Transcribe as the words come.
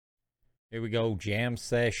Here we go. Jam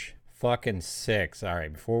Sesh fucking 6. All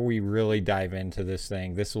right, before we really dive into this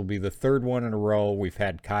thing, this will be the third one in a row we've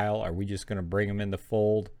had Kyle. Are we just going to bring him in the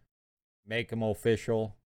fold, make him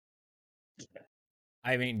official?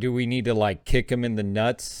 I mean, do we need to, like, kick him in the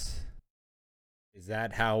nuts? Is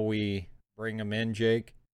that how we bring him in,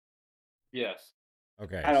 Jake? Yes.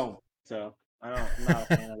 Okay. I don't. So I'm not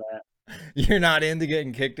a fan of that. You're not into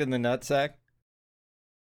getting kicked in the nutsack?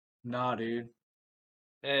 Nah, dude.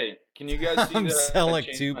 Hey, can you guys see I'm that? I Selleck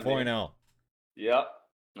changed my name? 2.0. Yep.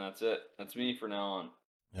 That's it. That's me from now on.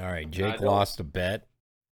 All right, I Jake don't- lost a bet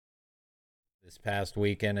this past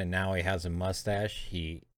weekend, and now he has a mustache.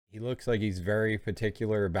 He looks like he's very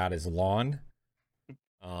particular about his lawn.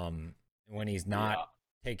 When he's not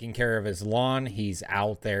taking care of his lawn, he's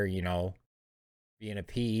out there, you know, being a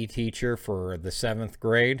PE teacher for the 7th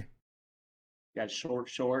grade. Got short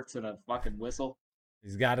shorts and a fucking whistle.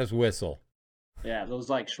 He's got his whistle. Yeah, those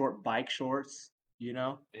like short bike shorts. You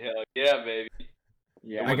know. Hell yeah, baby.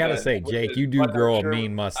 Yeah. I gotta say, Jake, you do grow a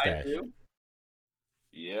mean mustache.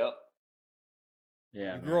 Yep.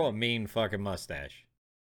 Yeah. You grow a mean fucking mustache.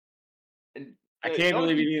 And, I can't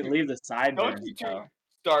believe you didn't leave the sideburns. Don't you two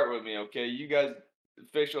start with me, okay? You guys,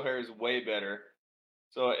 facial hair is way better.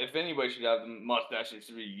 So if anybody should have the mustache, it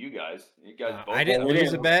should be you guys. You guys both. I didn't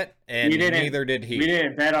lose a bet, and neither did he. We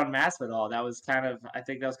didn't bet on Masvidal. That was kind of. I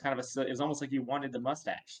think that was kind of a. It was almost like you wanted the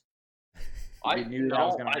mustache. You knew that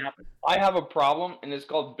was going to happen. I have a problem, and it's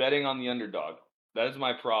called betting on the underdog. That is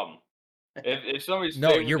my problem. If somebody's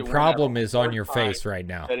no, your problem is on your face right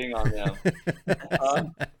now. Betting on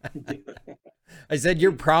them. I said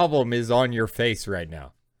your problem is on your face right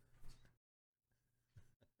now.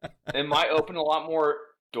 It might open a lot more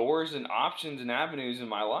doors and options and avenues in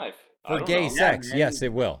my life. For gay sex, yeah, yes,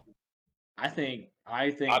 it will. I think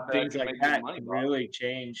things like that can really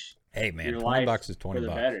change. Hey man, $20 is $20.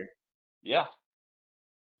 Better. Yeah.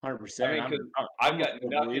 100%. I mean, I've got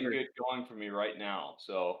nothing good going for me right now,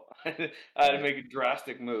 so I had to make a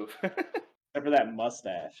drastic move. Except for that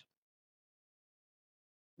mustache.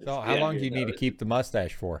 So, how long do you need to keep the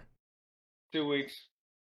mustache for? 2 weeks.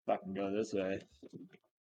 Fucking go this way.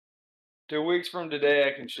 2 weeks from today,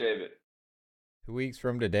 I can shave it. 2 weeks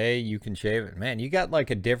from today, you can shave it. Man, you got like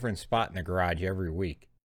a different spot in the garage every week.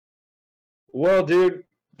 Well, dude,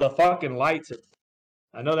 the fucking lights.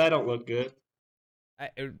 I know that don't look good.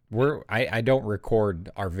 I don't record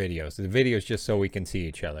our videos. The video's just so we can see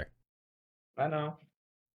each other. I know.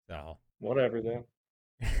 So whatever then.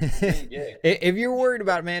 If you're worried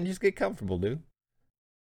about it, man, just get comfortable, dude.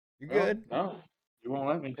 You're good. No, you won't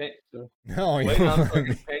let me. No, you won't let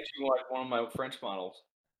me. Paint you like one of my French models.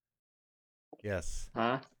 Yes.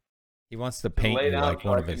 Huh? He wants to paint you like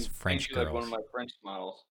one of his French girls. Like one of my French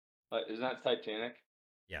models. Isn't that Titanic?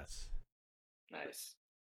 Yes. Nice.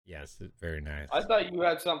 Yes, very nice. I thought you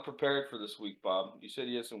had something prepared for this week, Bob. You said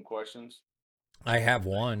you had some questions. I have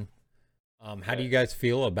one. How do you guys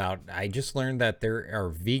feel about? I just learned that there are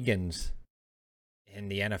vegans in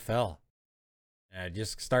the NFL. I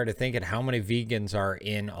just started thinking, how many vegans are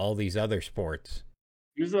in all these other sports?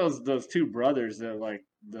 Who's those two brothers that like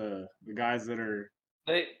the guys that are?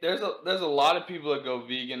 There's a lot of people that go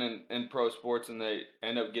vegan in pro sports and they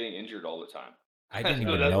end up getting injured all the time. I didn't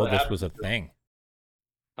even know this was a thing.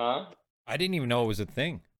 Huh? I didn't even know it was a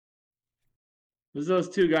thing. There's those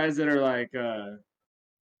two guys that are like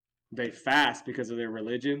they fast because of their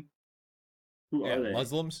religion. Who are they?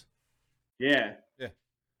 Muslims? Yeah. Yeah.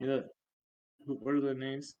 You know, what are their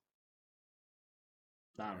names?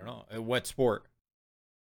 I don't know. What sport?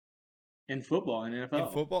 In football, in NFL.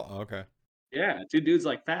 In football? Oh, okay. Yeah, two dudes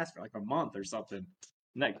like fast for like a month or something.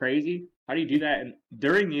 Isn't that crazy? How do you do that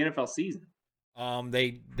during the NFL season?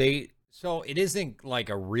 So it isn't like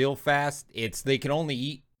a real fast. It's they can only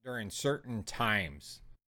eat during certain times.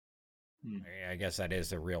 I guess that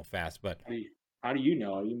is a real fast, but how do you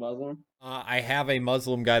know? Are you Muslim? I have a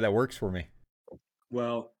Muslim guy that works for me.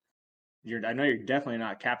 Well, I know you're definitely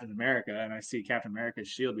not Captain America, and I see Captain America's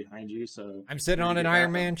shield behind you. So I'm sitting on an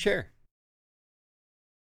Iron Man chair.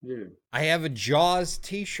 Dude, I have a Jaws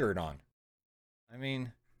T-shirt on. I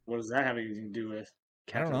mean, what does that have anything to do with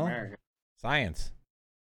Captain America? Science.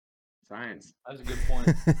 That's a good point.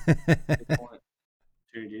 Good point.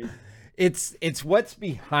 True, dude. It's what's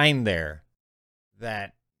behind there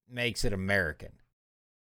that makes it American.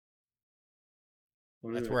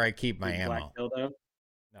 That's where I keep my ammo. No,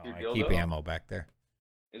 I keep ammo back there.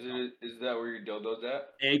 Is that where your dildo's at?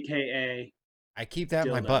 AKA. I keep that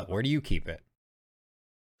in my butt. Where do you keep it?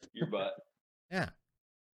 Your butt. Yeah.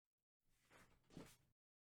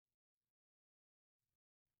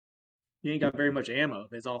 You ain't got very much ammo.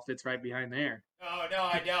 It all fits right behind there. No,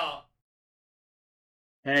 I don't.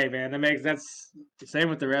 Hey, man, that's the same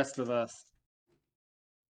with the rest of us.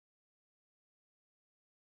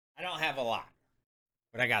 I don't have a lot,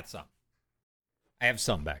 but I got some. I have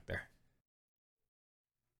some back there.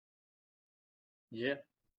 Yeah.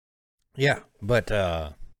 Yeah, but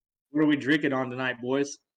What are we drinking on tonight,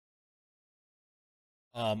 boys?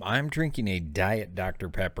 I'm drinking a Diet Dr.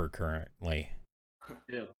 Pepper currently.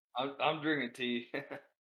 Yeah. I'm drinking tea.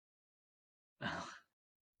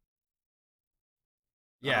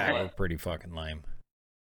 Yeah, Alright. we're pretty fucking lame.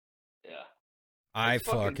 Yeah. I It's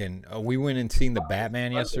fucking- fucking we went and seen the It's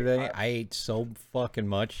Batman Sunday, yesterday. Kyle. I ate so fucking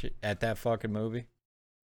much at that fucking movie.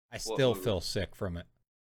 I still movie? feel sick from it.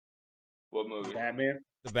 What movie? Batman.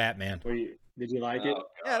 The Batman. Did you like it? Oh,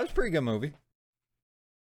 Yeah, it was a pretty good movie.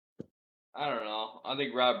 I don't know. I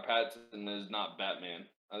think Robert Pattinson is not Batman.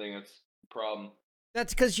 I think that's the problem.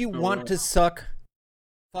 That's because you Oh, want wow. to suck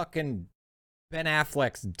fucking Ben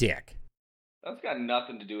Affleck's dick. That's got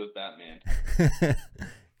nothing to do with Batman.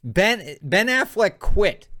 Ben Affleck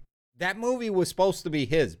quit. That movie was supposed to be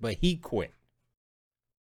his, but he quit.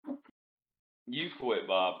 You quit,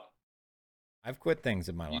 Bob. I've quit things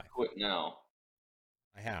in my You life. quit now.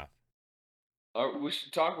 I have. We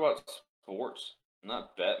should talk about sports,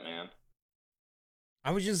 not Batman.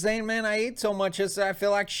 I was just saying, man, I ate so much yesterday, I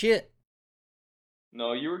feel like shit.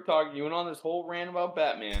 No, you went on this whole rant about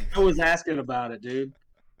Batman. I was asking about it, dude.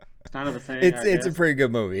 It's kind of a thing. It's I a guess. pretty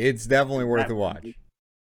good movie. It's definitely worth a Batman, watch. dude.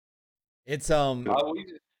 It's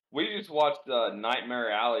We just watched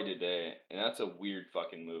Nightmare Alley today, and that's a weird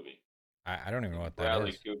fucking movie. I don't even know what that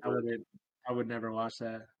Bradley is. Cooper. I would never watch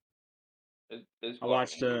that. It's I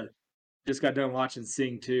watched fucking weird. just got done watching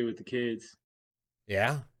Sing 2 with the kids.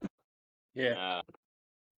 Yeah? Yeah.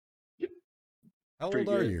 How old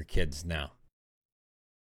Pretty are good. your kids now?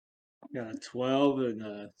 Got a 12 and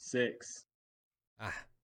a 6. Ah,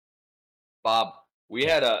 Bob, we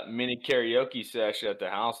had a mini karaoke session at the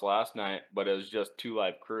house last night, but it was just Two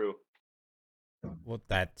Live Crew. well,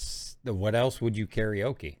 what else would you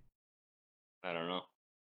karaoke? I don't know.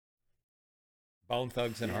 Bone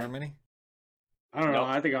Thugs and Yeah. Harmony? I don't know.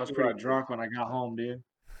 Nope. I think I was pretty drunk when I got home, dude.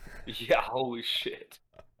 Yeah, holy shit.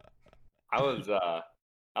 I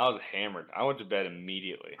was hammered. I went to bed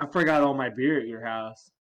immediately. I forgot all my beer at your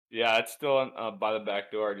house. Yeah, it's still by the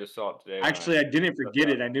back door. I just saw it today. when Actually, I didn't forget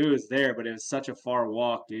it. I knew it was there, but it was such a far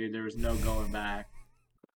walk, dude. There was no going back.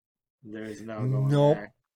 There's no going Nope.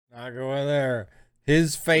 back. Not going there.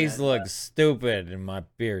 His face Yeah, looks stupid, and my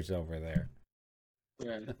beer's over there.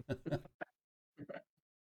 Yeah.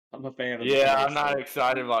 I'm a fan of the Yeah, place, I'm not so-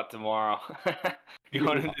 excited about tomorrow.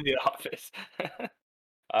 Going into the office.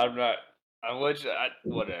 I'm not.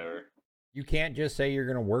 Whatever. You can't just say you're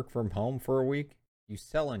going to work from home for a week. You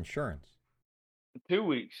sell insurance. 2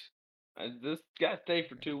 weeks. I just got to stay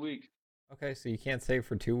for 2 weeks. Okay, so you can't stay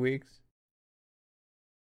for 2 weeks?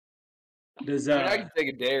 Does I mean, I can take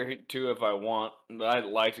a day or two if I want, but I'd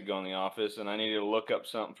like to go in the office, and I need to look up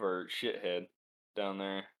something for shithead down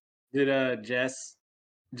there. did Jess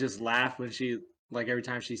just laugh when she every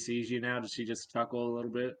time she sees you now? Does she just chuckle a little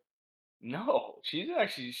bit? No, she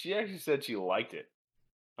actually said she liked it.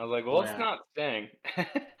 I was like, well, Oh, it's yeah. not staying.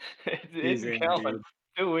 He's it's in, going dude.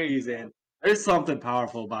 2 weeks. He's in. There's something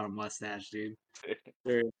powerful about a mustache, dude.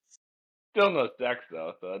 There is. Still no sex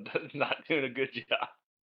though, so it's not doing a good job.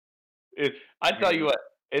 I tell you what,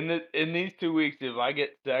 in these 2 weeks, if I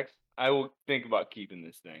get sex, I will think about keeping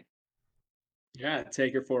this thing. Yeah,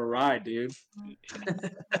 take her for a ride, dude.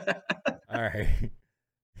 All right.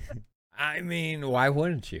 I mean, why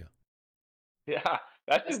wouldn't you? Yeah, that's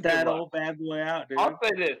That's just that good luck. old bad boy out, dude. I'll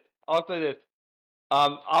say this.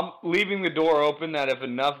 I'm leaving the door open that if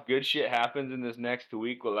enough good shit happens in this next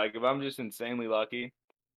week, well, like if I'm just insanely lucky,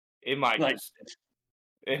 it might Like, just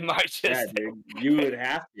yeah, dude, you would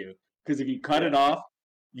have to, because if you cut it off,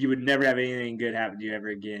 you would never have anything good happen to you ever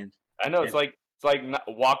again. I know it's like not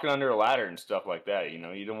walking under a ladder and stuff like that. You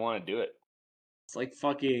know, you don't want to do it. It's like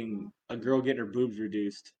fucking a girl getting her boobs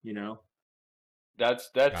reduced, you know?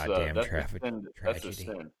 Goddamn that's traffic the sin. That's the tragedy.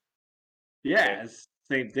 sin. Yeah, it's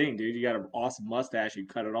the same thing, dude. You got an awesome mustache, you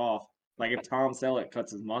cut it off. Like if Tom Selleck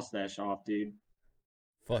cuts his mustache off, dude.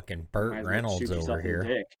 Fucking might Burt as well Reynolds shoot yourself over in the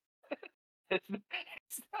here. dick,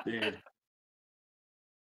 dude.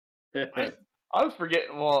 I was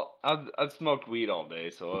forgetting. Well, I smoked weed all day,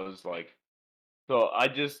 so I was like, so I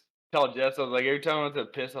just tell Jess, I was like, every time I went to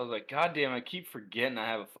piss, I was like, God damn, I keep forgetting I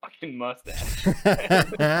have a fucking mustache.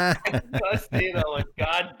 I see it, I'm like,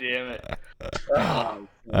 God damn it.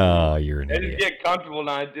 Oh, you're an I just idiot. get comfortable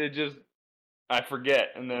now. I forget,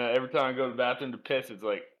 and then every time I go to the bathroom to piss, it's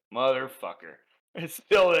like, motherfucker, it's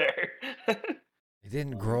still there. It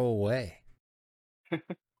didn't grow away.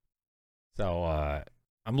 So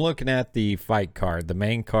I'm looking at the fight card, the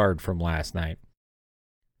main card from last night.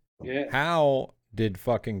 Yeah. How did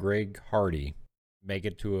fucking Greg Hardy make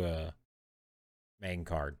it to a main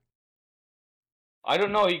card? I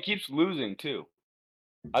don't know. He keeps losing too.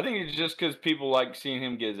 I think it's just because people like seeing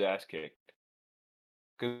him get his ass kicked.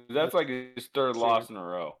 Because that's like his third loss in a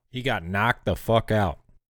row. He got knocked the fuck out.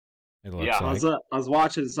 It looks Yeah. like. I was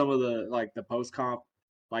watching some of the post comp,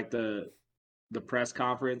 like the press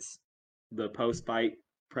conference, the post fight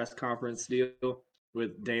press conference deal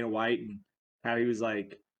with Dana White, and how he was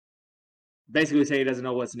like basically saying he doesn't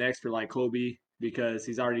know what's next for like Kobe because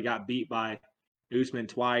he's already got beat by Usman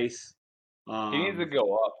twice. He needs to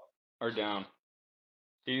go up or down.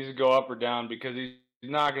 He needs to go up or down because he's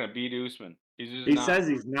not going to beat Usman. He's just He not. says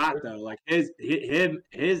he's not though. Like his in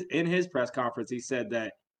his press conference, he said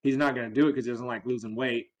that he's not going to do it because he doesn't like losing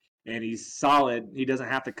weight, and he's solid. He doesn't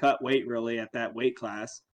have to cut weight really at that weight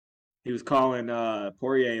class. He was calling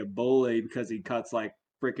Poirier a bully because he cuts like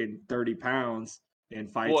freaking 30 pounds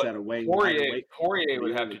and fights at a way lighter weight. Poirier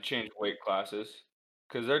would have to change weight classes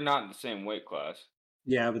because they're not in the same weight class.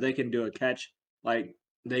 Yeah, but they can do a catch. Like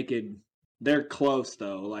they're close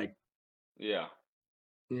though. Like Yeah.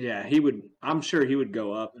 yeah, he would. I'm sure he would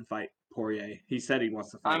go up and fight Poirier. He said he wants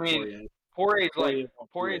to fight I mean, Poirier.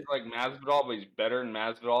 Poirier's like Masvidal, but he's better than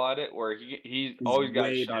Masvidal at it. Where he's always got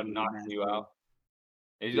way shot better than knocking you Masvidal. out.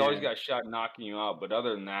 He's Yeah. always got shot knocking you out. But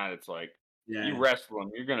other than that, it's like Yeah. you wrestle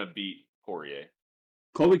him, you're gonna beat Poirier.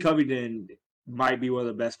 Colby Covington might be one of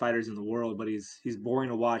the best fighters in the world, but he's boring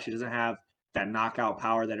to watch. He doesn't have that knockout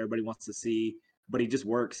power that everybody wants to see, but he just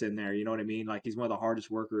works in there. You know what I mean? Like he's one of the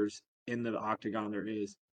hardest workers in the octagon there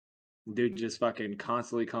is. Dude just fucking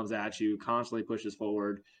constantly comes at you, constantly pushes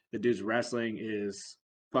forward. The dude's wrestling is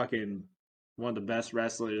fucking one of the best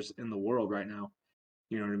wrestlers in the world right now.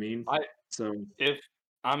 You know what I mean?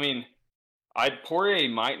 Poirier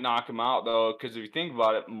might knock him out though, because if you think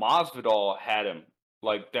about it, Masvidal had him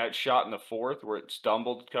like that shot in the fourth where it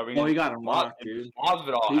stumbled coming in. He got him rocked, dude.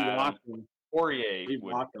 Masvidal He had rocked him. him. Poirier He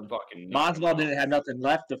would rocked him. fucking knock him Masvidal out. didn't have nothing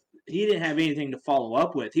left to. He didn't have anything to follow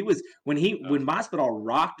up with. He was when Masvidal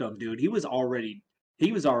rocked him, dude. He was already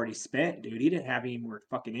spent, dude. He didn't have any more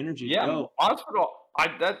fucking energy to go. Masvidal.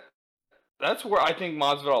 That's where I think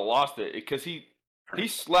Masvidal lost it because he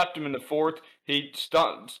slept him in the fourth.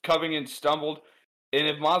 Covington stumbled, and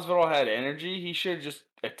if Masvidal had energy, he should have just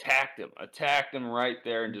attacked him right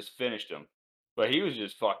there, and just finished him. But he was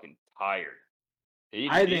just fucking tired. He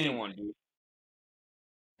didn't want to do it.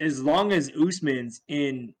 As long as Usman's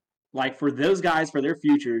in, like for those guys for their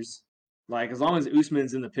futures, like as long as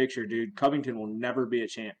Usman's in the picture, dude, Covington will never be a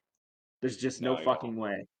champ. There's just no fucking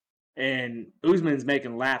way. And Usman's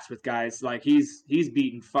making laps with guys like he's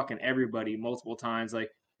beaten fucking everybody multiple times. Like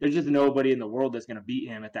there's just nobody in the world that's gonna beat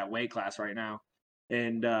him at that weight class right now.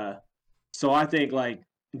 And so I think like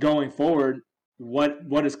going forward, what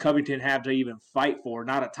does Covington have to even fight for?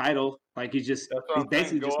 Not a title. Like he's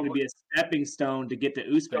basically just going to be a stepping stone to get to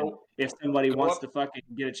Usman. If somebody wants to fucking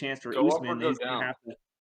get a chance for Usman, he's going to have to.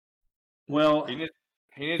 Well,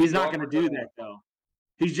 he's not going to do that though.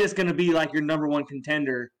 He's just going to be like your number one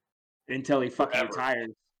contender until he fucking retires,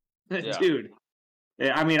 dude.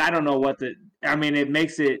 I mean, I don't know what the. I mean, it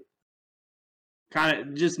makes it kind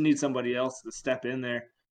of just need somebody else to step in there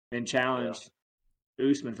and challenge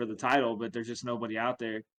Usman for the title, but there's just nobody out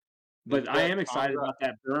there. But I am excited about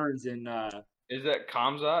that Burns and is that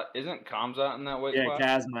Khamzat? Isn't Khamzat in that weight class?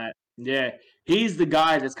 Yeah, Kazmat. Yeah. He's the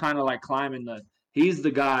guy that's kind of like climbing he's the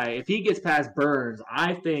guy. If he gets past Burns,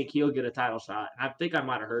 I think he'll get a title shot. I think I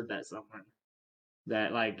might have heard that somewhere.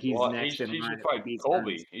 That like he's next in line. He should fight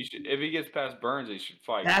Colby. If he gets past Burns, he should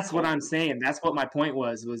fight. That's Colby. What I'm saying. That's what my point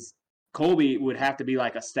was Colby would have to be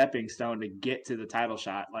like a stepping stone to get to the title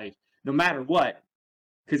shot. Like no matter what.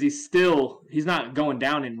 Because he's not going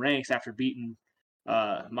down in ranks after beating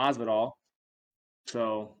Masvidal.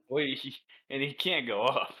 So and he can't go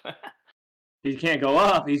up. He can't go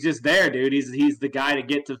up. He's just there, dude. He's the guy to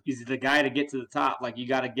get to. He's the guy to get to the top. Like you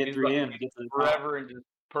got to get through him to get to the top. Forever in just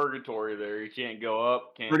purgatory there. He can't go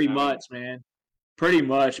up. Pretty much, man. Pretty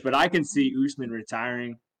much. But I can see Usman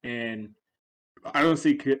retiring, and I don't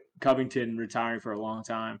see Covington retiring for a long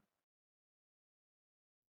time.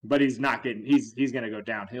 But he's not getting. He's going to go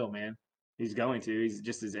downhill, man. He's going to. He's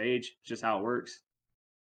just his age. It's just how it works.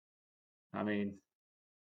 I mean,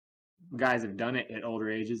 guys have done it at older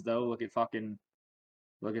ages, though. Look at fucking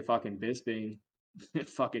Bisping.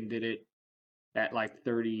 Fucking did it at like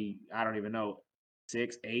 30. I don't even know,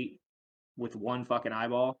 6, 8, with one fucking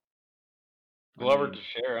eyeball. Glover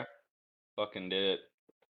Teixeira fucking did it.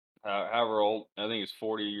 However old, I think he's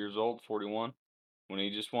 40 years old, 41. when he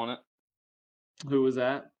just won it. Who was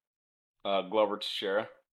that? Glover Teixeira.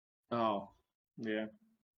 Oh, yeah.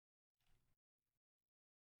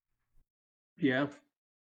 Yeah.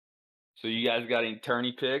 So you guys got any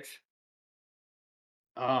tourney picks?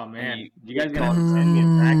 Oh, man. Any You guys big got to cards? send me a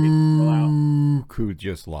bracket to fill out. Who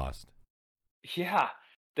just lost? Yeah,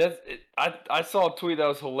 that's it. I saw a tweet that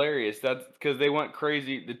was hilarious. That's because they went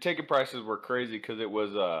crazy. The ticket prices were crazy because it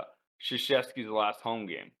was Krzyzewski's last home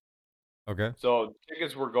game. Okay. So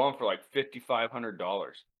tickets were going for like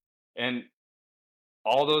 $5,500, and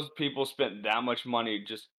all those people spent that much money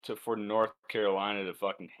just for North Carolina to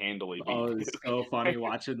fucking handily beat Oh, it was Duke. so funny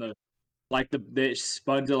watching it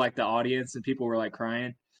spun to like the audience and people were like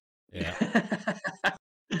crying. Yeah.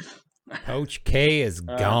 Coach K is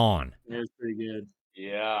gone. It was pretty good.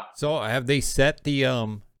 Yeah. So have they set the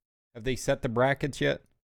brackets yet?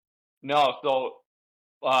 No, so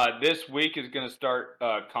this week is going to start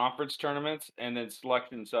conference tournaments, and then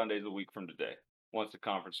selection Sundays a week from today, once the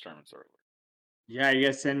conference tournaments are over. Yeah, you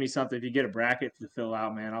guys send me something. If you get a bracket to fill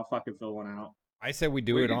out, man, I'll fucking fill one out. I said we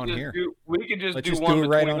do it on here. We could just Let's do just one do it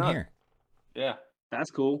right between on us. here. Yeah.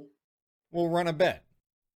 That's cool. We'll run a bet.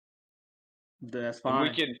 That's And fine.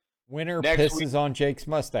 we can Winner Next pisses on Jake's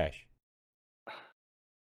mustache.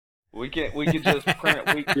 we could just print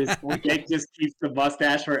Jake just keeps the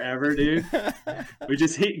mustache forever, dude. We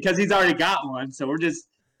just because he's already got one, so he I'll just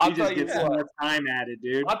tell you gets some what. more time added,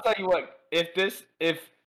 dude. I'll tell you what, if this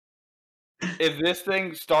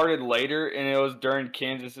thing started later and it was during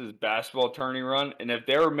Kansas's basketball tourney run, and if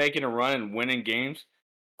they were making a run and winning games,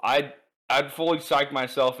 I'd fully psych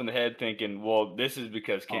myself in the head thinking, well, this is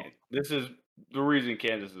because this is the reason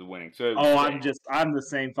Kansas is winning. So I'm the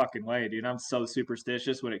same fucking way, dude. I'm so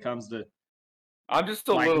superstitious when it comes to I'm just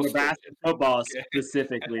a little football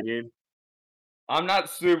specifically, dude. I'm not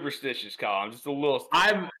superstitious, Kyle. I'm just a little.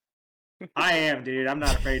 I am, dude. I'm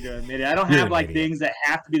not afraid to admit it. I don't have like things that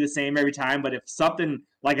have to be the same every time, but if something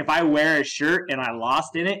like if I wear a shirt and I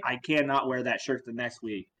lost in it, I cannot wear that shirt the next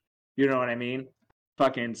week. You know what I mean?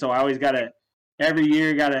 Fucking so I always every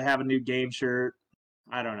year gotta have a new game shirt.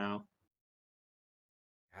 I don't know.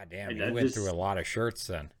 God damn, you went through a lot of shirts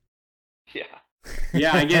then. Yeah.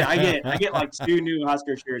 Yeah, I get like 2 new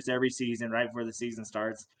Husker shirts every season right before the season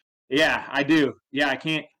starts. Yeah, I do. Yeah, I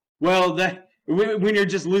can't. Well, when you're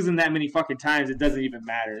just losing that many fucking times, it doesn't even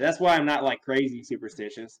matter. That's why I'm not like crazy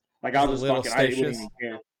superstitious. Like I'll just fucking I wouldn't even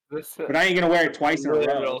care. But I ain't gonna wear it twice in a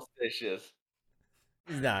row.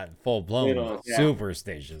 He's not full blown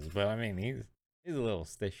superstitious, but I mean he's a little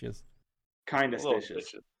stitious. Kind of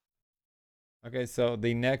stitious. Okay, so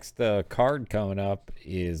the next card coming up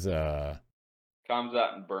is Kamzat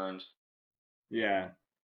and Burns. Yeah,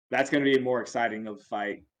 that's gonna be a more exciting of a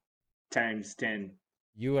fight times 10.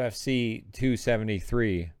 UFC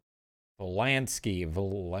 273, Volkanovski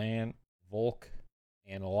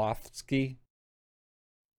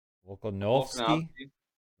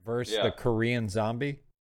versus the Korean Zombie.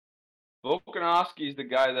 Volkanovski's the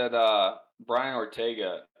guy that Brian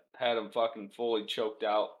Ortega had him fucking fully choked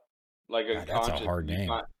out like a that's a hard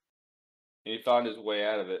name. He found his way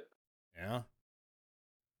out of it. Yeah.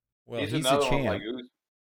 Well, he's another a champ. one like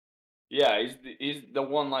yeah, he's the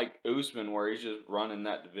one like Usman where he's just running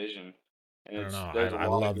that division. And I don't know. I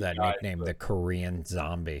love that nickname, the Korean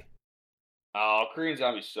Zombie. Oh, Korean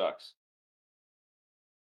Zombie sucks.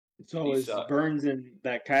 So is Burns and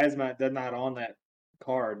that Kazmat, they're not on that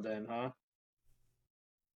card then, huh?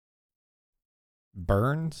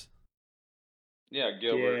 Burns? Yeah,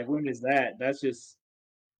 Gilbert. Yeah, when is that? That's just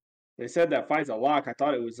they said that fight's a lock. I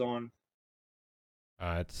thought it was on.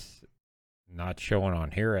 It's not showing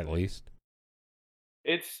on here at least.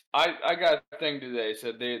 It's I got a thing today.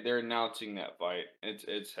 Said they're announcing that fight.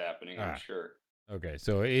 It's happening. I'm sure. Okay,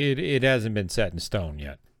 so it hasn't been set in stone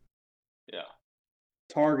yet. Yeah.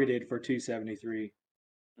 Targeted for 273.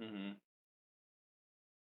 Mm-hmm.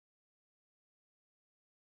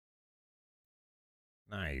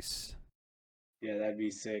 Nice. Yeah, that'd be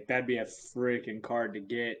sick. That'd be a freaking card to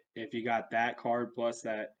get if you got that card plus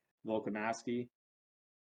that Volkanovski.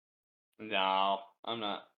 No, I'm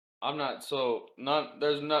not. So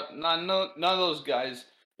there's none of those guys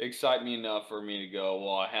excite me enough for me to go,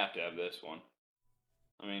 well, I have to have this one.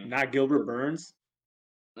 I mean, not Gilbert Burns.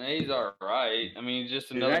 He's all right. I mean, he's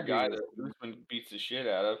just another guy that Usman beats the shit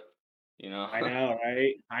out of. You know. I know,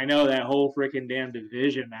 right? I know that whole freaking damn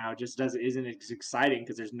division now just isn't as exciting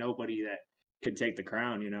because there's nobody that could take the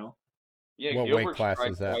crown. You know. Yeah. What Gilbert weight class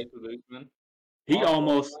is that?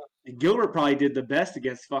 Gilbert probably did the best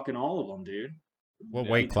against fucking all of them, dude. What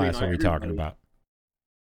weight class are we talking about?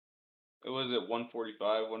 It was at 145,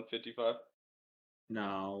 155.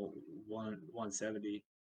 No, 170.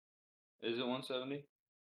 Is it 170? I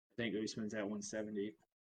think Usman's at 170. I was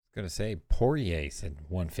going to say Poirier's at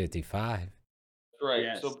 155. Right.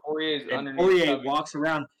 Yes. So Poirier's And underneath. Poirier Covington. walks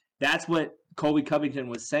around. That's what Colby Covington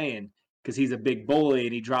was saying, because he's a big bully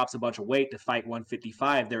and he drops a bunch of weight to fight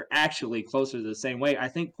 155. They're actually closer to the same weight. I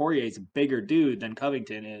think Poirier's a bigger dude than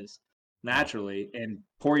Covington is naturally, and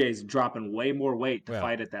Poirier's dropping way more weight to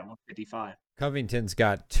fight at that 155. Covington's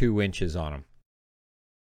got 2 inches on him.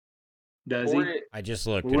 Does he? I just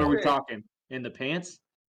looked. Where are we talking? In the pants?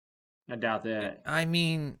 I doubt that. I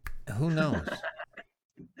mean, who knows?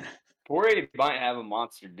 Poirier might have a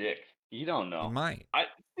monster dick. You don't know. He might. It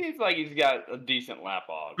seems like he's got a decent lap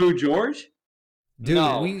hog. Who, George? Dude,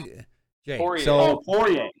 No. Jay, Poirier. so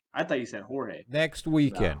Poirier. I thought you said Jorge. next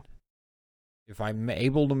weekend, if I'm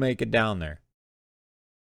able to make it down there,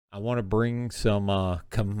 I want to bring some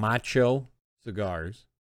Camacho cigars,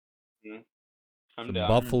 I'm some down.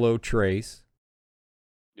 Buffalo Trace,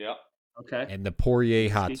 Yep. Okay. and the Poirier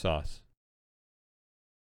hot sauce.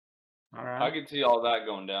 All right. I can see all that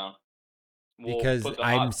going down. We'll Because put the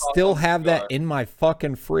I hot sauce still on the have cigar. that in my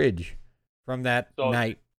fucking fridge from that So-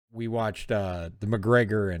 night we watched the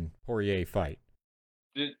McGregor and Poirier fight.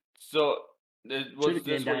 Should've Was came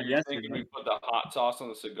this down what you're thinking? yesterday. We put the hot sauce on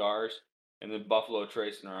the cigars and then Buffalo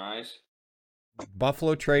Trace in our eyes.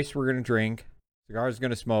 Buffalo Trace we're going to drink, cigars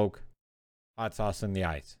going to smoke, hot sauce in the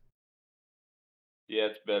ice. Yeah,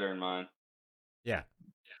 it's better in mine. Yeah.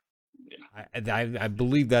 Yeah. I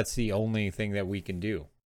believe that's the only thing that we can do.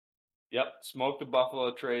 Yep. Smoke the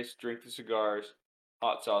Buffalo Trace, drink the cigars,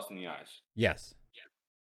 hot sauce in the eyes. Yes.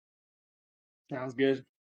 Sounds good.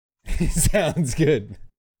 Sounds good.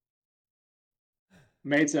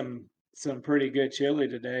 Made some pretty good chili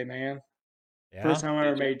today, man. Yeah. First time I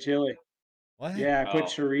ever Did you? made chili. What? Yeah, I put Oh.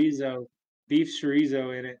 chorizo, beef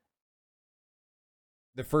chorizo in it.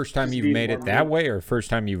 The first time Just you've need made more it that meat. way, or first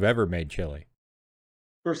time you've ever made chili?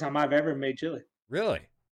 First time I've ever made chili. Really?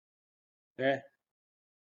 Yeah.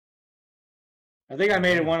 I think I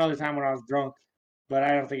made it one other time when I was drunk, but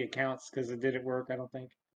I don't think it counts because it didn't work. I don't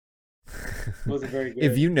think. Wasn't very good.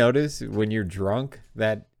 If you notice when you're drunk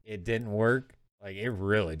that it didn't work, like it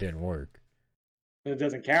really didn't work. It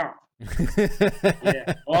doesn't count.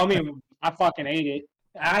 Yeah. Well, I mean, I fucking ate it.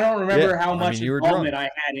 I don't remember how much you were involvement drunk.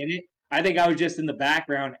 I had in it. I think I was just in the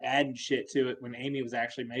background adding shit to it when Amy was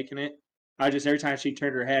actually making it. I just every time she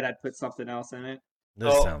turned her head, I'd put something else in it.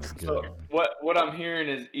 This So- sounds good. So what I'm hearing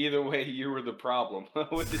is either way you were the problem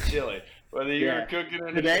with the chili. Whether you were cooking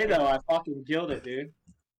it Today though, I fucking killed it, dude.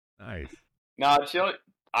 Nice. Nah, chili.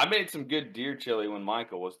 I made some good deer chili when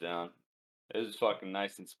Michael was down. It was fucking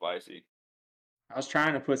nice and spicy. I was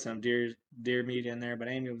trying to put some deer meat in there, but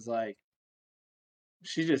Amy was like,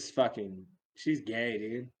 she's gay,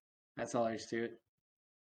 dude. That's all there is to it.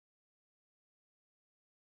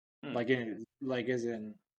 Like as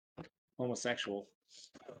in homosexual.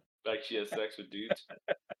 Like she has sex with dudes.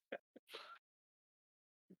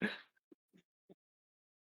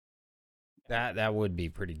 That would be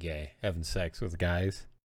pretty gay, having sex with guys.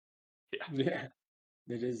 Yeah.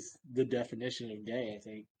 That is the definition of gay, I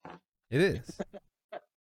think. It is.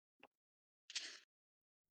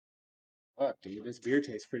 Fuck, dude, this beer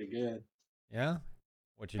tastes pretty good. Yeah?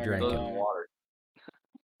 What you I drinking? Those know. in water.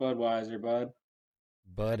 Budweiser, bud.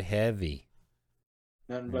 Bud Heavy.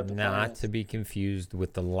 Nothing but the Not finest. to be confused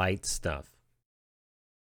with the light stuff.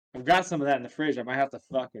 I've got some of that in the fridge. I might have to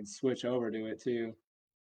fucking switch over to it too.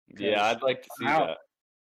 Yeah, I'd like to see Wow. that.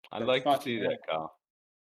 I'd The like to fucking see that, Kyle.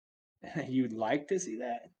 You'd like to see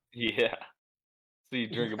that? Yeah. So you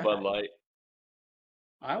drink a Bud Light.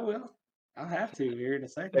 I will. I'll have to here in a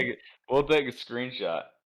second. We'll take a screenshot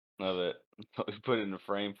of it. Put it in a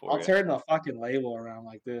frame for I'll you. turn the fucking label around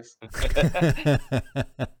like this.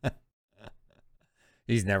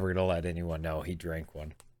 He's never going to let anyone know he drank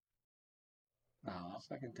one. No, I'll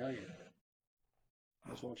fucking tell you. I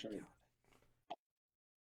just won't show you.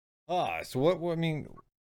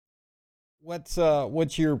 So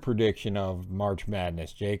what's your prediction of March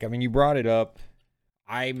Madness, Jake? I mean, you brought it up.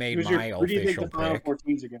 I made Who my do you think official the final pick. four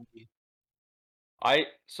teams are going to be?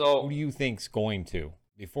 Who do you think's going to?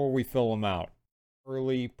 Before we fill them out,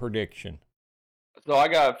 early prediction. So I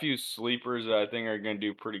got a few sleepers that I think are going to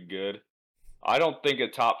do pretty good. I don't think a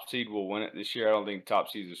top seed will win it this year. I don't think top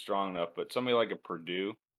seeds are strong enough. But somebody like a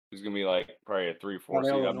Purdue who's going to be like probably a 3-4 Or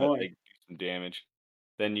seed, I bet Illinois. they can do some damage.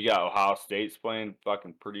 Then you got Ohio State's playing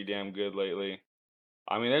fucking pretty damn good lately.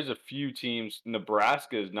 I mean, there's a few teams.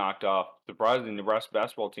 Nebraska is knocked off. Surprisingly, Nebraska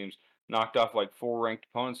basketball teams knocked off like 4 ranked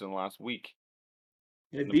opponents in the last week.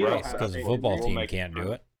 It beat Nebraska. Ohio Because the State, football didn't We'll team make it can't do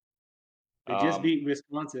through. it. They just beat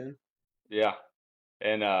Wisconsin. Yeah.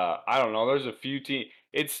 And I don't know. There's a few teams.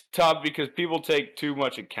 It's tough because people take too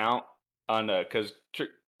much account on because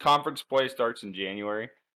conference play starts in January,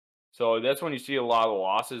 so that's when you see a lot of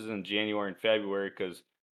losses in January and February because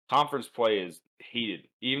conference play is heated.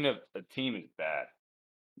 Even if a team is bad,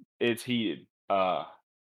 it's heated.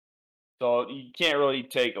 So you can't really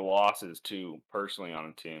take losses too personally on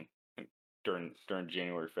a team during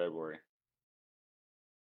January, February.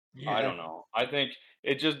 I Yeah. don't know. I think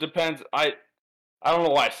it just depends. I don't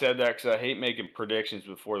know why I said that because I hate making predictions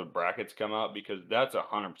before the brackets come out because that's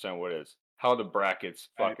 100% what it is. How the brackets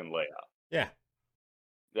Right. fucking lay out. Yeah.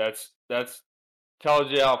 That's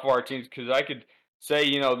tells you how far teams because I could say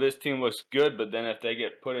this team looks good, but then if they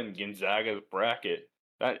get put in Gonzaga's bracket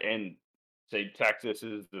that and say Texas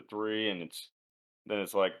is the 3 and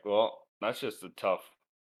it's like well that's just a tough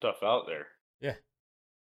out there. Yeah.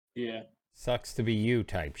 Yeah. Sucks to be you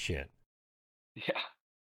type shit. Yeah,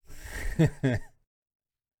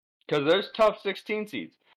 because there's tough 16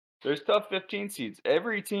 seeds, there's tough 15 seeds.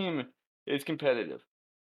 Every team is competitive.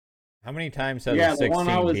 How many times has Yeah, a the one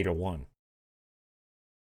I 16 was beat a 1?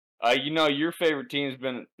 Your favorite team's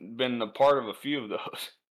been a part of a few of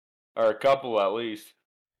those, or a couple at least.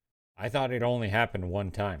 I thought it only happened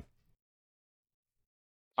one time.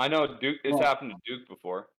 I know Duke. It's well, happened to Duke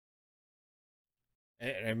before.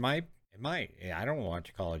 It might. It might. Yeah, I don't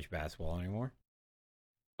watch college basketball anymore.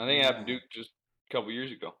 I think it happened to yeah. Duke just a couple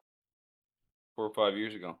years ago, 4 or 5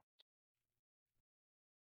 years ago.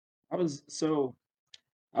 I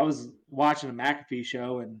was watching a McAfee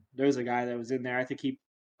show, and there was a guy that was in there. I think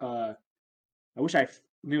I wish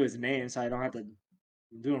knew his name, so I don't have to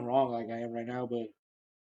do him wrong like I am right now. But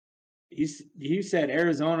he said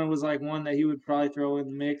Arizona was like one that he would probably throw in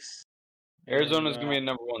the mix, and Arizona's gonna be a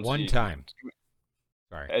number one One seed. time.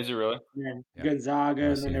 Sorry. Is it really? then Yeah. Gonzaga, I'll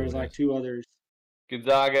and see then there who was it like is. 2 others.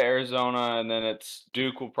 Gonzaga, Arizona, and then it's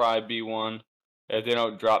Duke will probably be one if they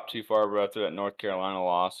don't drop too far. But after that North Carolina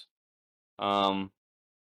loss,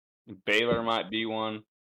 Baylor might be one.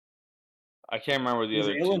 I can't remember the Was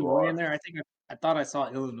other 2 Illinois in are. there? I thought I saw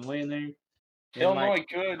Illinois in there. In like Illinois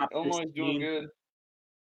could. top Illinois is doing 16. good.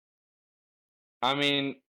 I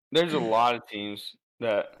mean, there's a lot of teams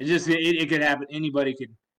that It could happen. Anybody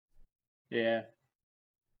could. Yeah.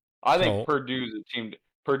 I think So Purdue's a team.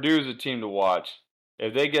 Purdue's a team to watch.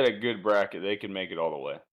 If they get a good bracket, they can make it all the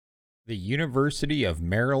way. the University of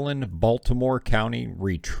Maryland Baltimore County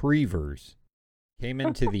Retrievers came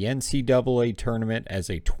into the NCAA tournament as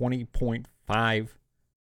a 20.5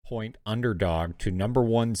 point underdog to number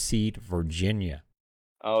 1 seed Virginia.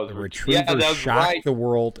 Oh, The yeah, Retrievers that was shocked right. the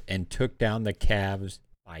world and took down the Cavs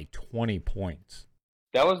by 20 points.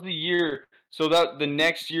 That was the year. So that the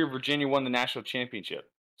next year, Virginia won the national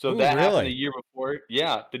championship. So Ooh, that happened the really? year before.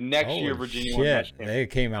 Yeah, the next year, Holy Virginia won the national shit. championship. They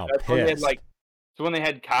came out That's when they had pissed. so when they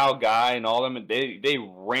had Kyle Guy and all them, and they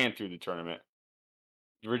ran through the tournament.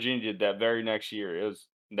 Virginia did that very next year.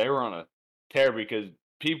 They were on a tear because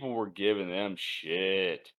people were giving them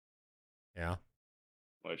shit, Yeah.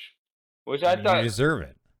 which I And thought. you deserve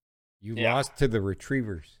it. You Yeah. lost to the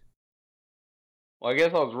Retrievers. Well, I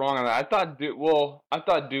guess I was wrong on that. I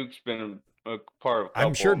thought Duke's been a part of a couple.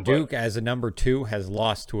 I'm sure of them, but- Duke, as a number 2, has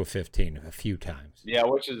lost to a 15 a few times. Yeah,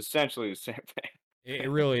 which is essentially the same thing. It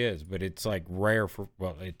really is, but it's like rare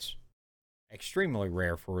it's extremely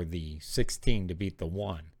rare for the 16 to beat the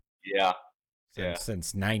 1. Yeah.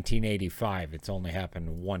 Since 1985, it's only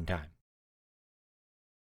happened one time.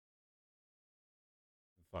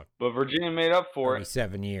 Fuck. But Virginia made up for it.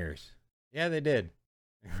 37 years. Yeah, they did.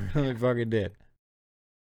 They really fucking did.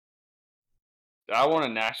 I won a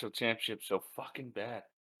national championship so fucking bad.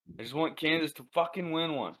 I just want Kansas to fucking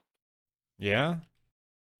win one. Yeah?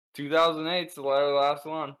 2008's the last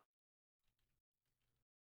one.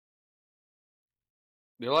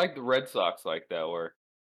 They're like the Red Sox like that, where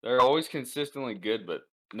they're always consistently good, but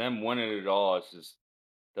them winning it all, it just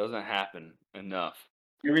doesn't happen enough.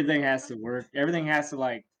 Everything has to work. Everything has to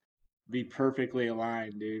like be perfectly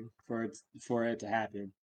aligned, dude, for it to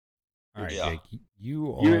happen. All right, Yeah. Jake.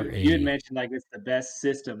 You are You had mentioned like it's the best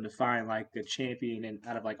system to find like a champion in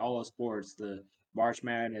out of like all the sports, the March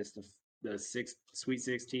Madness, the Sweet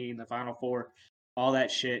 16, the Final Four, all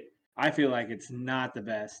that shit. I feel like it's not the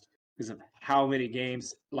best because of how many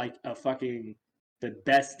games like the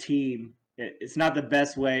best team. It's not the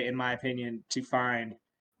best way, in my opinion, to find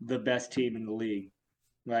the best team in the league.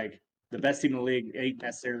 Like the best team in the league ain't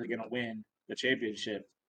necessarily gonna win the championship.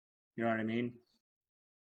 You know what I mean?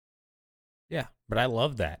 Yeah, but I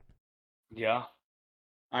love that. Yeah.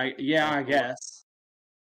 I guess.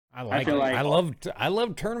 I feel like- I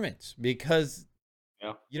love tournaments because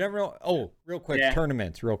Yeah. You never know. Oh, real quick, Yeah.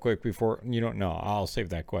 tournaments, real quick before you don't know. I'll save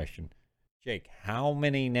that question. Jake, how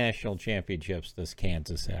many national championships does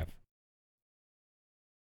Kansas have?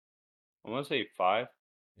 I'm gonna say 5.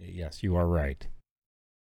 Yes, you are right.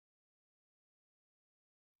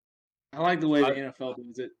 I like the way the NFL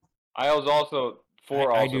does it. I was also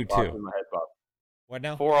 4. I Also do popped too. in my head. Pop. What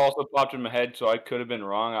now? 4 also popped in my head, so I could have been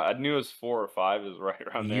wrong. I knew it was 4 or 5. It was right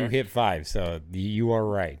around You there. hit 5, so you are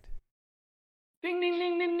right. Ding ding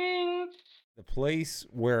ding ding ding. The place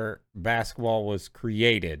where basketball was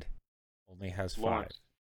created only has 5. Lawrence.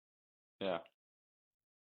 Yeah.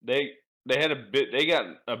 They had a bit. They got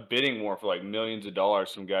a bidding war for like millions of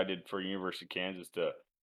dollars. Some guy did for University of Kansas to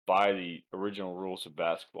buy the original rules of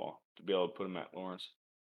basketball to be able to put them at Lawrence,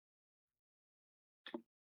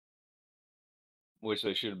 which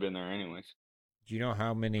they should have been there anyways. Do you know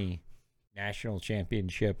how many national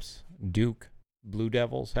championships Duke Blue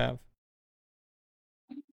Devils have?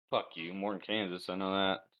 Fuck you, more than Kansas. I know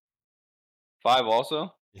that. 5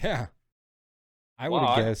 also. Yeah. I would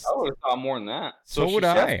Wow, have guessed. I would have thought more than that. So would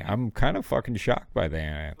I. I'm kind of fucking shocked by that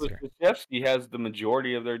answer. Krzyzewski has the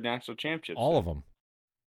majority of their national championships. All of them.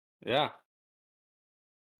 Yeah.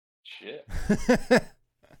 Shit.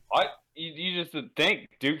 You just would think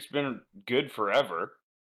Duke's been good forever.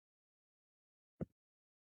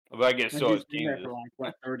 But I guess so He's is been there Kansas. for like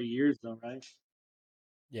what 30 years though, right?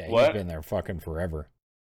 Yeah, What? he's been there fucking forever.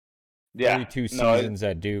 Yeah. 32 seasons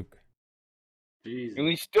at Duke. Jeez. And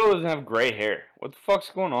he still doesn't have gray hair. What the fuck's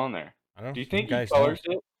going on there? I don't know. Do you some think he guys colors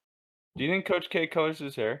don't. it? Do you think Coach K colors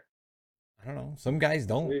his hair? I don't know. Some guys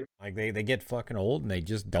don't. Weird. Like they get fucking old and they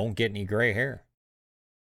just don't get any gray hair.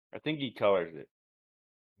 I think he colors it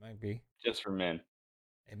Might be. just for men.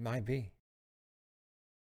 It might be.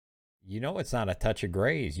 You know it's not a touch of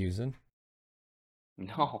gray he's using.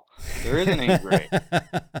 No, there isn't any gray.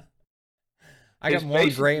 I His got more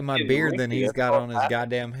face gray is in my getting beard than wrinkly, he's that's got what's on his happening.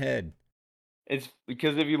 goddamn head. It's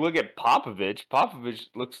because if you look at Popovich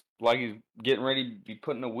looks like he's getting ready to be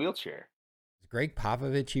put in a wheelchair. Is Greg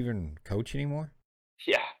Popovich even coach anymore?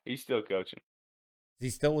 Yeah, he's still coaching. Is he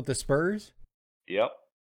still with the Spurs? Yep.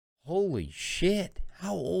 Holy shit.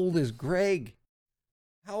 How old is Greg?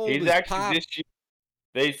 How old He's is actually Pop? this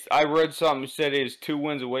year. I read something that said he's 2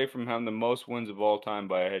 wins away from having the most wins of all time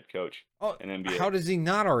by a head coach Oh, in NBA. how does he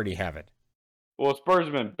not already have it? Well, Spurs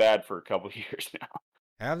have been bad for a couple of years now.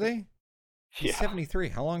 Have they? He's Yeah. 73.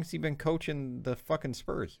 How long has he been coaching the fucking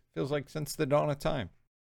Spurs? Feels like since the dawn of time.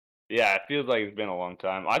 Yeah, it feels like it's been a long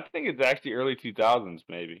time. I think it's actually early 2000s,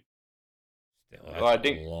 maybe. Still, that's Well, I a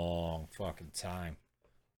think- long fucking time.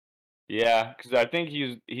 Yeah, because I think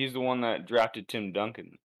he's the one that drafted Tim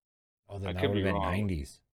Duncan. Oh, then I that could would be have been wrong.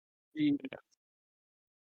 90s.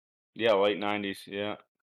 Yeah, late 90s. Yeah.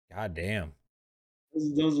 God damn.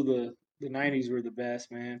 Those are the 90s were the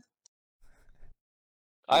best, man.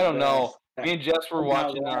 I don't know. Best. Me and Jess were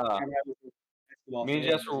watching. Me and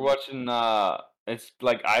Jess were watching. It's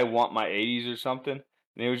like I Want My 80s or something,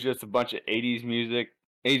 and it was just a bunch of 80s music,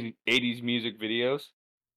 80s music videos,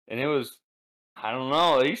 and it was. I don't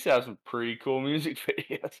know. They used to have some pretty cool music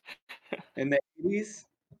videos. In the 80s?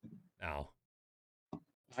 No.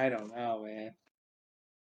 I don't know, man.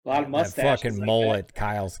 A lot of That mustaches. fucking like mullet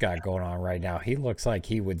Kyle's got going on right now. He looks like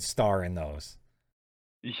he would star in those.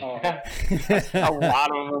 Yeah, a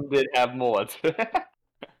lot of them did have mullets. that.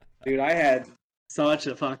 Dude, I had such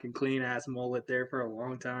a fucking clean ass mullet there for a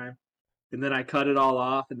long time. And then I cut it all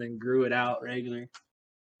off and then grew it out regular.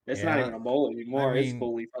 It's not Yeah. even a mullet anymore. It's mean-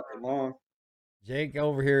 fully fucking long. Jake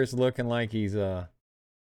over here is looking like he's gotta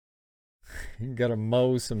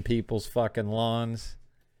mow some people's fucking lawns.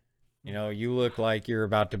 You know, you look like you're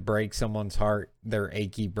about to break someone's heart, their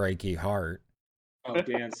achy breaky heart. Oh,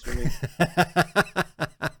 damn straight.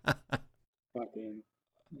 Fucking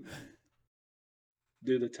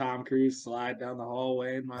do the Tom Cruise slide down the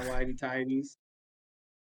hallway in my whitey tighties.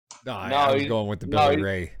 No, No, I was he's- going with the no, Billy he's-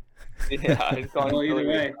 Ray. Yeah, it's going Well, either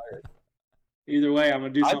way. Either way, I'm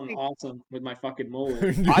gonna do I something think- awesome with my fucking mullet.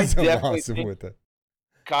 Do I something definitely awesome think- with it.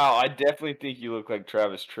 Kyle, I definitely think you look like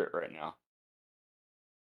Travis Tritt right now.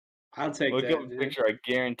 I'll take Look that. up a Dude. picture, I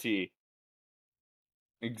guarantee.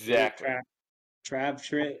 Exactly. Trav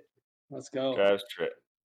Tritt. Let's go. Travis Tritt.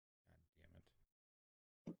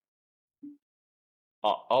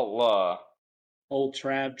 I'll Old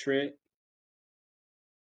Trav Tritt.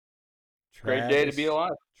 great day to be Travis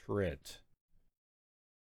alive. Tritt.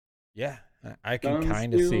 Yeah, I can Guns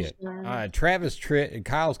kind of see still it. shine. Travis Tritt,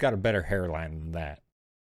 Kyle's got a better hairline than that.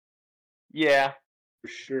 Yeah. For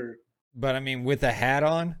sure. But I mean, with a hat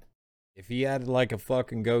on, if he had like a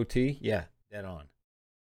fucking goatee, yeah, dead on.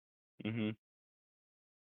 Mm-hmm.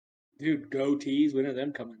 Dude, goatees, when are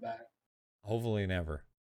them coming back? Hopefully never.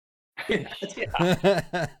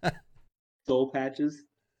 Yeah. Soul patches.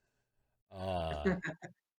 uh,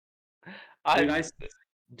 I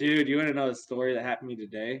Dude, you want to know the story that happened to me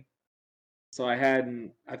today? So I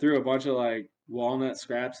threw a bunch of like walnut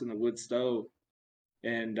scraps in the wood stove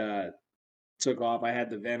and took off. I had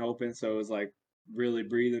the vent open, so it was like really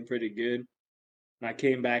breathing pretty good. And I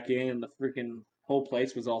came back in, and the freaking whole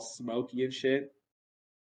place was all smoky and shit.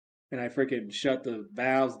 And I freaking shut the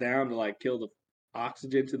valves down to like kill the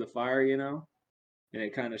oxygen to the fire, and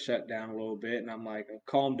it kind of shut down a little bit. And I'm like,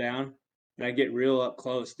 calm down. And I get real up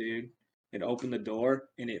close, dude, and open the door,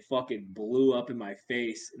 and it fucking blew up in my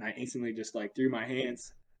face. And I instantly just like threw my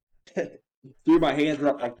hands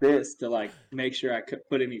up like this to like make sure I could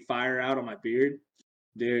put any fire out on my beard.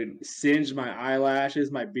 Dude, singed my eyelashes,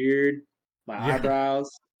 my beard, my eyebrows,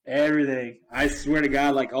 everything. I swear to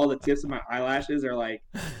God, like all the tips of my eyelashes are like,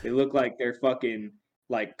 they look like they're fucking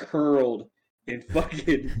like curled and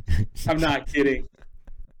fucking. I'm not kidding.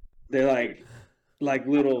 They're like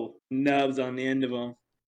little nubs on the end of them.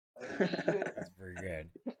 That's pretty good.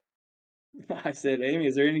 I said, Amy,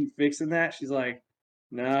 is there any fixing that? She's like,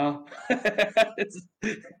 no.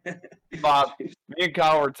 Bob, me and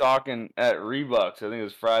Kyle were talking at Rebucks. I think it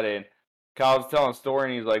was Friday, and Kyle was telling a story,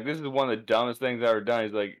 and he's like, "This is one of the dumbest things I've ever done."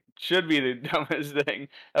 He's like, "Should be the dumbest thing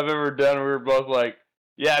I've ever done." We were both like,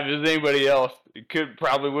 "Yeah, if there's anybody else, it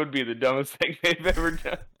probably would be the dumbest thing they've ever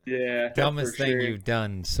done." Yeah. Dumbest thing sure. you've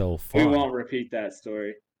done so far. We won't repeat that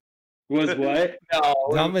story. Was what? No,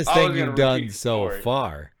 Dumbest thing you've done so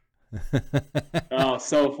far. Oh,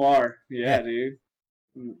 so far. Yeah, dude.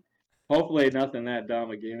 Hopefully nothing that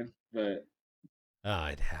dumb again, but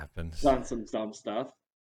it happens. done some dumb stuff.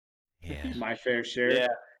 Yeah. My fair share. Yeah.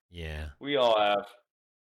 Yeah. We all have.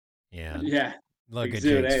 Yeah. Yeah. Look at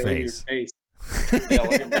Exhibit Jake's A, look at your face. Yeah,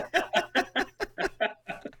 look at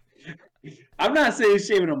I'm not saying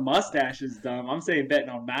shaving a mustache is dumb. I'm saying betting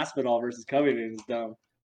on Masvidal versus Covington is dumb.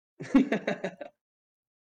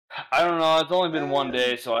 I don't know. It's only been one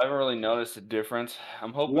day, so I haven't really noticed a difference.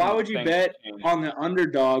 I'm hoping. Why would you things bet change. on the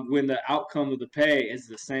underdog when the outcome of the pay is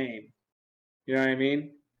the same? You know what I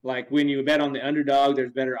mean? Like when you bet on the underdog,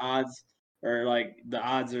 there's better odds, or like the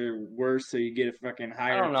odds are worse, so you get a fucking I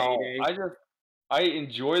higher don't know. payday. I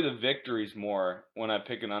enjoy the victories more when I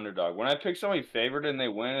pick an underdog. When I pick somebody favored and they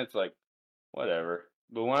win, it's like whatever.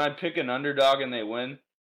 But when I pick an underdog and they win,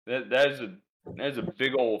 that is a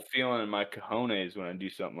big old feeling in my cojones when I do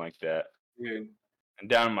something like that, Dude, and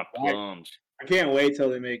down in my plums. I can't wait till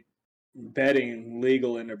they make betting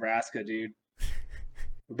legal in Nebraska, dude.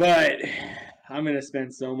 But I'm gonna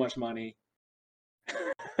spend so much money.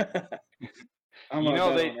 I'm You gonna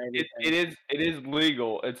know, bet on everything. it is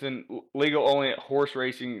legal. It's legal only at horse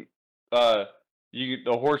racing. The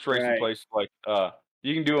horse racing Right. place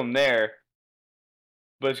you can do them there,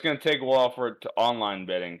 but it's gonna take a while for it to online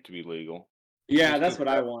betting to be legal. Yeah, Just that's 'cause what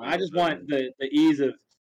I want. I legal just want betting. the ease of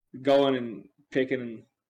going and picking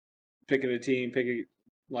a team,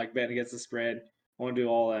 like betting against the spread. I want to do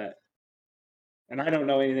all that. And I don't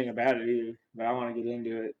know anything about it either, but I want to get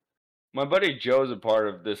into it. My buddy Joe's a part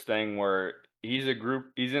of this thing where he's in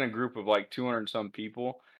a group of like 200 and some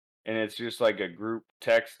people, and it's just like a group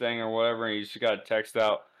text thing or whatever, and you just got to text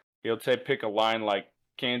out. He'll pick a line like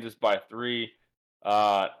Kansas by 3.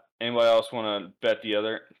 Uh, Anybody else want to bet the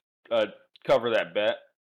other, cover that bet?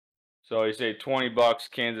 So he say $20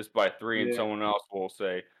 Kansas by 3, and Yeah. someone else will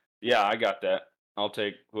say, "Yeah, I got that. I'll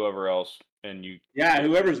take whoever else." And you, Yeah,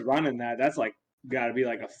 whoever's running that's like got to be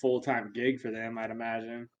like a full-time gig for them, I'd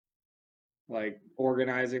imagine. Like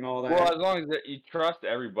organizing all that. well, as long as you trust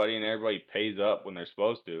everybody and everybody pays up when they're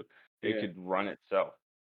supposed to, it Yeah. could run itself.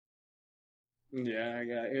 Yeah, I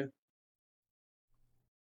got you.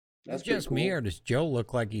 That's just me, or does Joe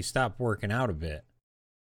look like he stopped working out a bit?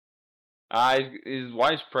 His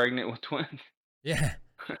wife's pregnant with twins. Yeah.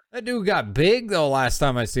 That dude got big, though, last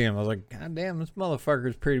time I seen him. I was like, God damn, this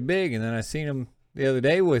motherfucker's pretty big. And then I seen him the other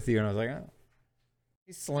day with you, and I was like, oh,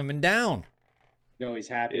 he's slimming down. No, he's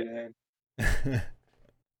happy then.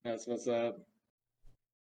 That's what's up.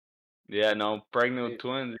 Yeah, no, pregnant with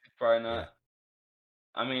twins. He's probably not. Yeah.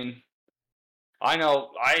 I mean, I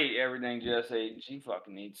know I ate everything Jess ate, and she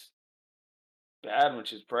fucking eats bad when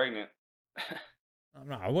she's pregnant.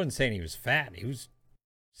 No, I wasn't saying he was fat. He was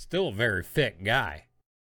still a very fit guy.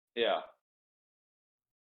 Yeah.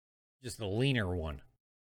 Just a leaner one.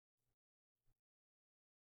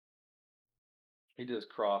 He does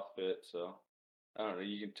CrossFit, so I don't know.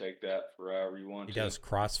 You can take that for however you want. He does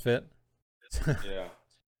CrossFit. Yeah.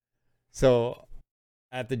 So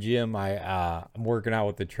at the gym, I'm working out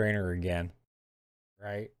with the trainer again,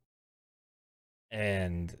 right?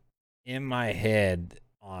 And in my head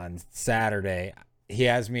on Saturday, he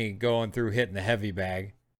has me going through hitting the heavy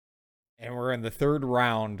bag. And we're in the third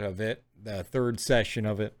round of it, the third session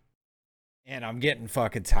of it. And I'm getting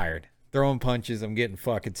fucking tired. Throwing punches, I'm getting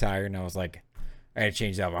fucking tired. And I was like, I gotta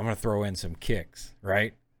change that up. I'm gonna throw in some kicks,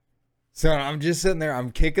 right? So I'm just sitting there.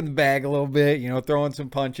 I'm kicking the bag a little bit, you know, throwing some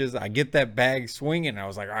punches. I get that bag swinging. I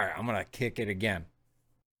was like, all right, I'm gonna kick it again.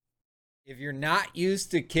 If you're not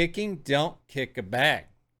used to kicking, don't kick a bag.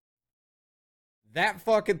 That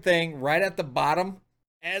fucking thing right at the bottom,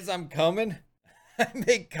 as I'm coming, I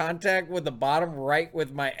make contact with the bottom right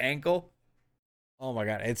with my ankle. Oh my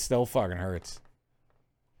God, it still fucking hurts.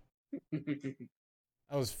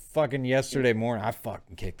 I was fucking yesterday morning. I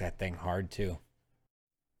fucking kicked that thing hard too.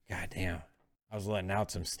 God damn. I was letting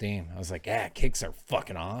out some steam. I was like, yeah, kicks are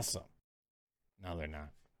fucking awesome. No, they're not.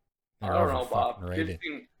 They're I don't know, Bob. rated.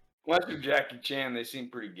 Unless you're Jackie Chan, they seem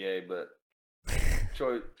pretty gay, but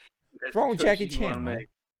choice. What's wrong with Jackie Chan, man?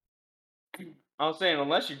 I was saying,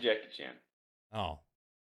 unless you're Jackie Chan. Oh.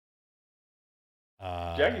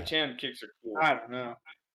 Jackie Chan kicks are cool. I don't know.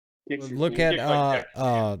 Look at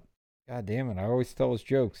God damn it! I always tell his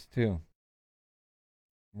jokes too.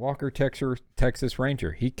 Walker, Texas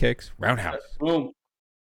Ranger. He kicks roundhouse. Boom.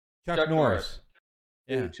 Chuck Norris.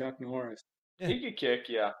 Yeah, Yeah. Chuck Norris. Yeah. He could kick,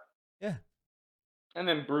 yeah. Yeah. And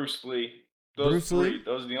then Bruce Lee. Bruce Lee?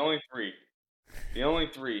 Those are the only three. The only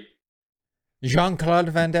three. Jean-Claude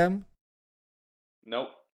Van Damme. Nope.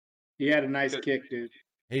 He had a nice kick, dude.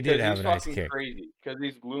 He did have a nice kick. Crazy because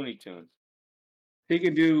he's Looney Tunes. He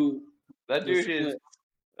can do. That dude is.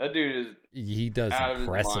 He does out of his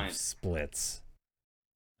impressive mind. splits.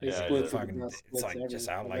 He Like, splits it's like just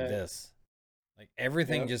out like that. this. Like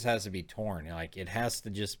everything just has to be torn. Like it has to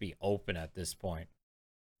just be open at this point.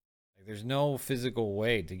 Like there's no physical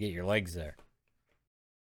way to get your legs there.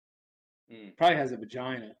 Probably has a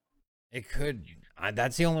vagina. It could.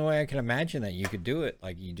 That's the only way I can imagine that you could do it.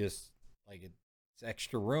 Like you just like it's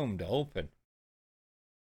extra room to open.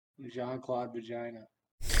 Jean-Claude vagina.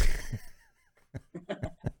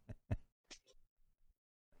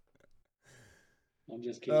 I'm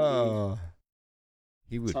just kidding. Oh,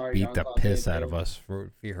 he would Sorry, beat the Jean-Claude piss Van out of Damme. us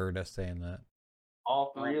if he heard us saying that.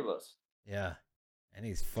 All three of us. Yeah, and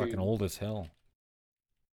he's fucking Dude. old as hell.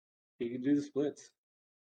 He can do the splits.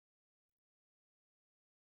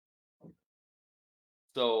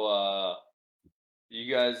 So,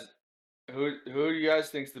 you guys, who do you guys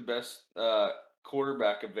think's the best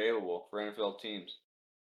quarterback available for NFL teams?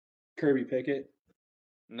 Kirby Pickett.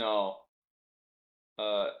 No.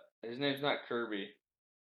 His name's not Kirby.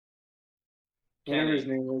 Whatever his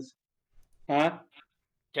name was. Huh?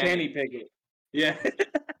 Kenny Pickett. Yeah.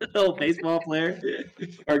 Little baseball player.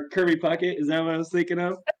 Or Kirby Puckett. Is that what I was thinking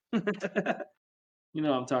of? You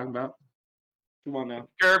know what I'm talking about. Come on now.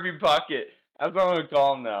 Kirby Puckett. That's what I'm going to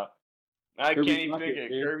call him now. Not Kirby Kenny Puckett, Pickett.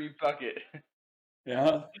 dude. Kirby Puckett.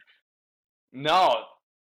 Yeah. No.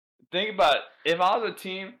 Think about it. If I was a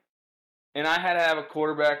team and I had to have a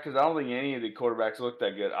quarterback, because I don't think any of the quarterbacks look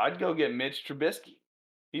that good, I'd go get Mitch Trubisky.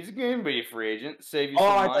 He's going to be a free agent. Save you some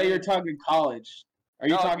money. I thought you were talking college. Are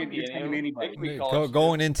you No, it talking? could be You're talking anyone. anybody? It could be college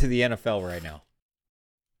Going into the NFL right now.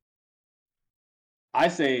 I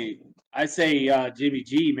say Jimmy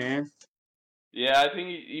G, man. Yeah, I think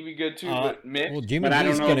he'd be good too. But Mitch, Well, Jimmy But I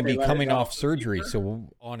G's don't know going to if they be let it coming go. off surgery, so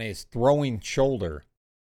on his throwing shoulder,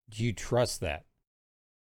 do you trust that?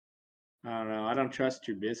 I don't know. I don't trust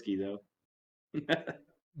Trubisky though.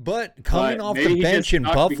 But coming But off maybe the he bench just in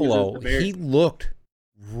sucked because of Buffalo, the Bears. he looked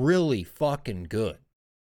really fucking good.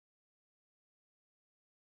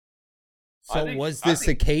 So was this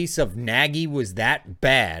a case of Nagy was that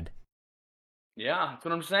bad? yeah, that's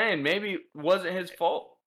what I'm saying. Maybe it wasn't his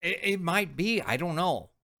fault. It might be. I don't know.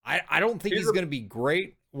 I don't think he's going to be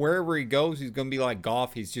great. Wherever he goes, he's going to be like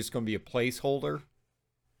Goff. He's just going to be a placeholder.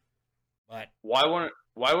 But Why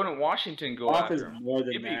wouldn't Washington go Goff after is him? more than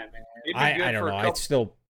It'd be- that, man. it'd be I good don't for know. a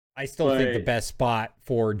couple- I still think the But- best spot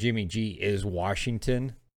for Jimmy G is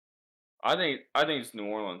Washington. I think it's New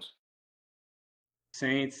Orleans.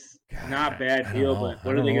 Saints, God, not I bad don't deal, know. but I what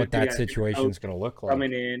don't are know they going what to do? that situation's going to look like.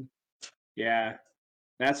 Coming in, yeah,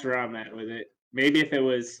 that's where I'm at with it. Maybe if it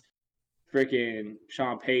was freaking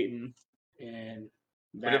Sean Payton and.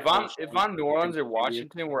 But if I'm New Orleans or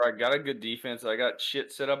Washington, where I got a good defense, I got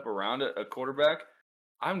shit set up around a quarterback,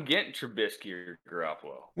 I'm getting Trubisky or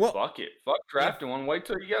Garoppolo. Well, fuck it, fuck drafting one. Wait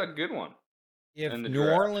till you got a good one. If in the New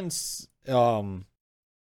draft. Orleans, who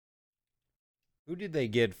did they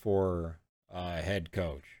get for head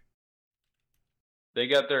coach? They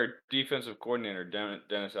got their defensive coordinator,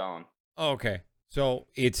 Dennis Allen. Oh, okay. So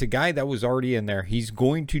it's a guy that was already in there. He's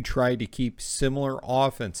going to try to keep similar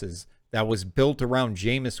offenses that was built around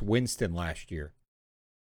Jameis Winston last year.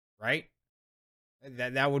 Right?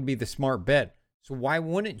 That would be the smart bet. So why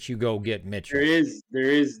wouldn't you go get Mitchell?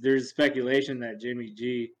 There's speculation that Jimmy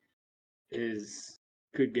G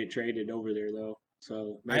could get traded over there though.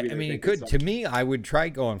 So maybe I mean, it could. To me, I would try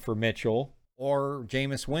going for Mitchell or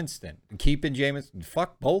Jameis Winston. Keeping Jameis,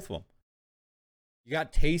 fuck both of them. You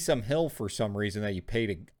got Taysom Hill for some reason that you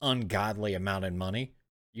paid an ungodly amount of money.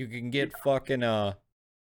 You can get fucking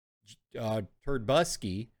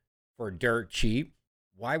Turbusky for dirt cheap.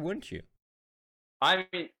 Why wouldn't you? I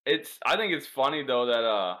mean, I think it's funny though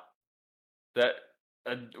that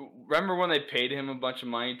remember when they paid him a bunch of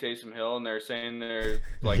money, Taysom Hill, and they're saying they're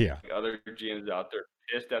like other GMs out there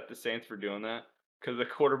pissed at the Saints for doing that because the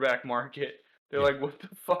quarterback market. They're like, what the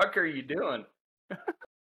fuck are you doing?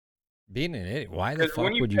 Being an idiot, why the fuck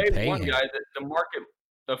when would you pay one him? guy, the market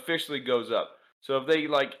officially goes up. So if they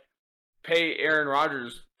like pay Aaron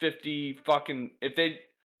Rodgers 50 fucking, if they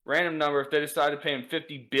random number, if they decide to pay him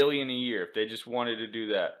 $50 billion a year, if they just wanted to do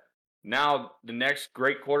that, now the next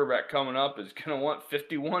great quarterback coming up is gonna want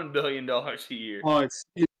 $51 billion a year. Oh, it's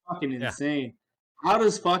fucking insane. How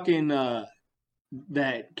does fucking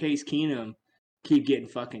that Case Keenum keep getting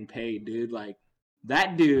fucking paid, dude? Like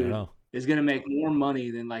that dude is gonna make more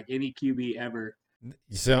money than like any QB ever.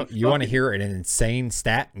 So you want to hear an insane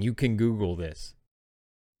stat? And you can Google this.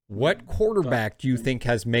 What quarterback do you think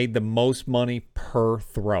has made the most money per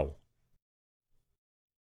throw?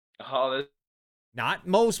 Oh, not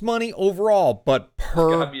most money overall, but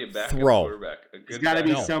per throw. It's got to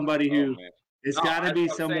be somebody who. It's got to be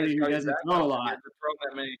somebody who doesn't throw a lot.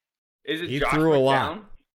 Is it he Josh threw McCown? A lot.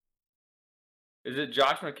 Is it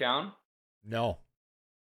Josh McCown? No.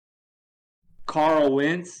 Carl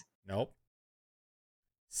Wentz? Nope.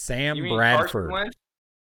 Sam Bradford.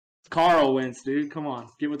 Carl Wentz, dude. Come on.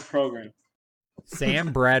 Get with the program.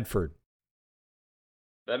 Sam Bradford.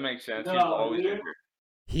 That makes sense. He's always injured.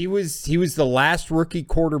 He was the last rookie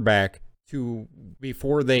quarterback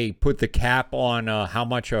before they put the cap on how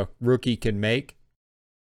much a rookie can make.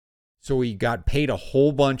 So he got paid a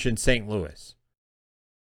whole bunch in St. Louis.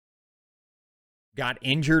 Got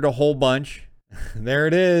injured a whole bunch. There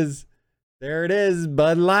it is. There it is,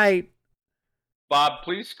 Bud Light. Bob,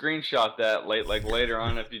 please screenshot that later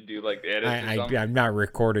on if you do like edits or something. I'm not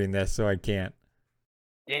recording this, so I can't.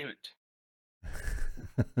 Damn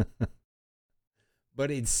it. But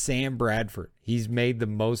it's Sam Bradford. He's made the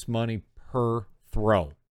most money per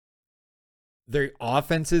throw. Their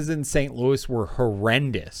offenses in St. Louis were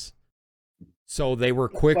horrendous. So they were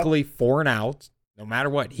quickly 4 and out. No matter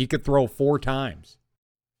what, he could throw 4 times.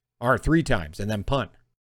 Or 3 times and then punt.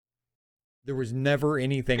 There was never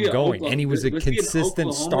anything going. And he was a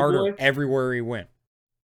consistent starter everywhere he went.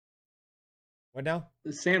 What now?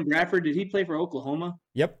 Sam Bradford, did he play for Oklahoma?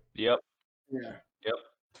 Yep. Yeah.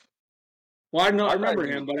 Well, I remember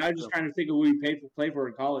him, but I was just trying to think of who he played for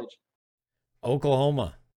in college.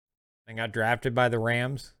 Oklahoma. And got drafted by the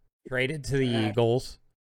Rams. Traded to the Eagles.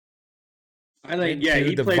 I think,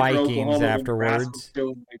 he the played Vikings for Oklahoma afterwards. Was still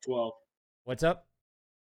in the Big 12. What's up?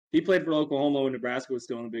 He played for Oklahoma when Nebraska was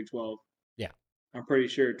still in the Big 12. Yeah. I'm pretty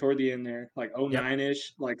sure toward the end there, like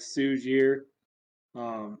 09-ish, like Sue's year.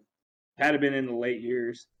 Had it been in the late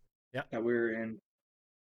years that we were in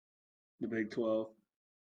the Big 12.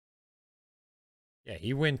 Yeah,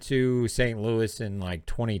 he went to St. Louis in like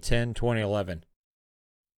 2010, 2011.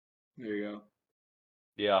 There you go.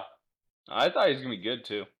 Yeah. I thought he was going to be good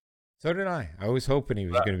too. So did I. I was hoping he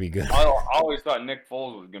was going to be good. I always thought Nick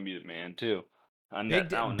Foles was going to be the man too.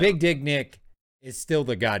 Big Dick Nick is still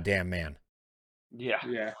the goddamn man. Yeah.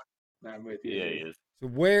 Yeah. I'm with you. Yeah, he is. So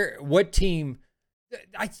what team?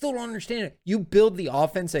 I still don't understand it. You build the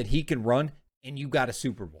offense that he can run, and you got a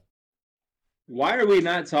Super Bowl. Why are we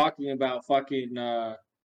not talking about fucking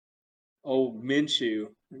Minshew?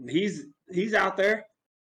 He's out there.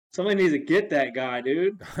 Somebody needs to get that guy,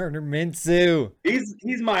 dude. Gardner Minshew.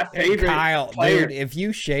 He's my favorite Kyle, player. dude, if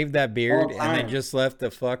you shaved that beard and then just left the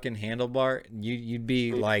fucking handlebar, you'd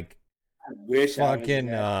be like fucking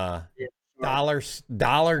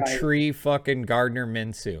Dollar Tree fucking Gardner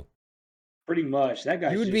Minshew. Pretty much. That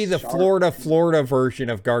guy. You would be the Florida version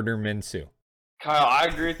of Gardner Minshew. Kyle, I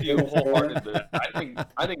agree with you wholeheartedly.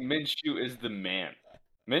 I think Minshew is the man.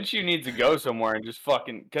 Minshew needs to go somewhere and just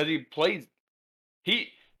fucking because he plays. He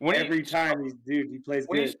time he plays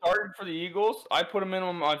when good. He started for the Eagles, I put him in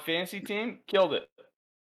on my fantasy team, killed it.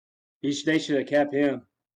 They should have kept him.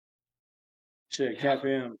 Kept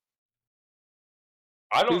him.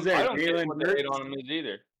 I don't get what they hate on him is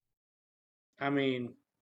either. I mean,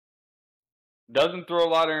 Doesn't throw a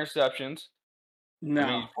lot of interceptions. No. I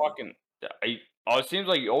mean, it seems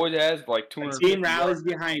like he always has like The 250 team rallies yards.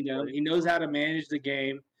 behind him. He knows how to manage the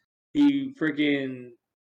game. He freaking,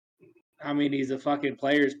 I mean, he's a fucking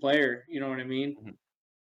player's player. You know what I mean? Mhm.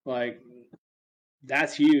 Like,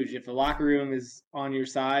 that's huge. If the locker room is on your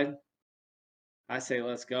side, I say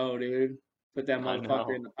let's go, dude. Put that I motherfucker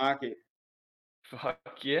know. in the pocket. Fuck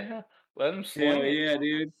yeah. Let him sling Hell it. yeah,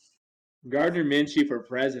 dude. Gardner Minshew for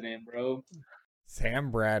president, bro. Sam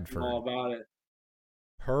I'm Bradford, all about it.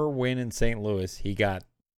 per win in St. Louis, he got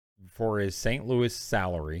for his St. Louis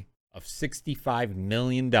salary of $65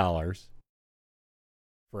 million. For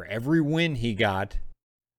every win he got,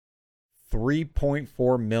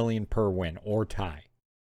 $3.4 million per win or tie.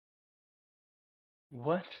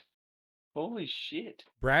 What? Holy shit.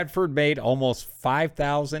 Bradford made almost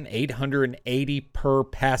 5,880 per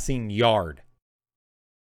passing yard.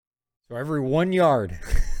 So every 1 yard,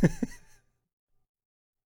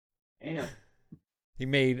 Damn. he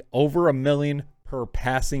made over $1 million per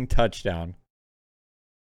passing touchdown.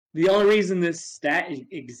 The only reason this stat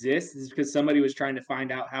exists is because somebody was trying to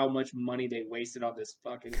find out how much money they wasted on this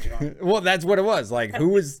fucking junk. Well, that's what it was. Like,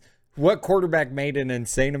 what quarterback made an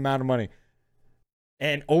insane amount of money?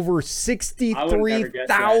 And over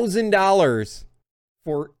 $63,000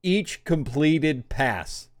 for each completed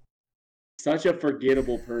pass. Such a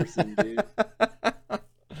forgettable person, dude.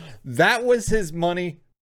 That was his money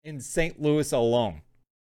in St. Louis alone.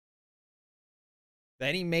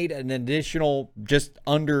 Then he made an additional just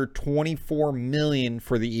under $24 million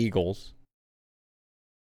for the Eagles.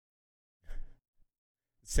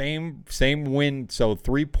 Same win, so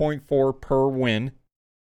 3.4 per win.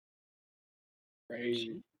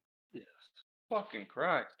 Crazy. Yes. Fucking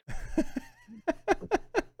Christ.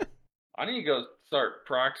 I need to go start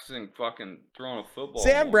practicing fucking throwing a football.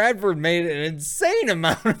 Sam more. Bradford made an insane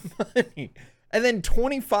amount of money. And then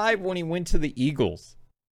 25 when he went to the Eagles.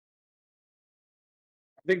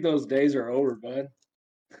 I think those days are over, bud.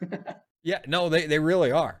 Yeah, no, they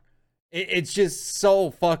really are. It's just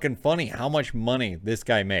so fucking funny how much money this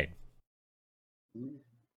guy made.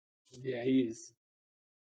 Yeah, he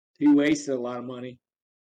wasted a lot of money.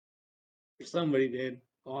 Somebody did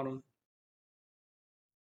on him.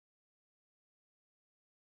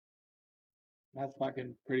 That's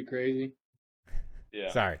fucking pretty crazy.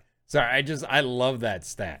 Yeah. Sorry. I love that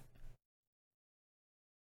stat.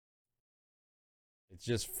 It's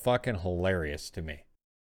just fucking hilarious to me.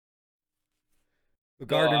 The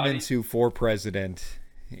Gardner Minshew for president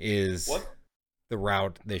is the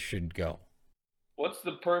route they should go. What's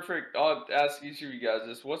the perfect? I'll ask each of you guys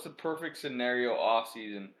this. What's the perfect scenario off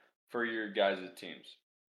season for your guys' teams?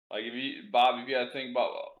 Like Bob, if you had to think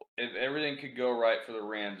about if everything could go right for the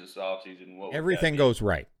Rams this off season, what would Everything that be? goes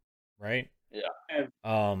right? Yeah.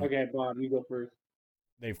 Okay, Bob, you go first.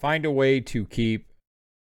 They find a way to keep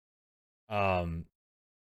Von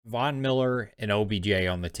Miller and OBJ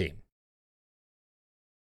on the team.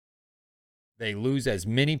 They lose as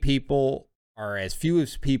many people or as few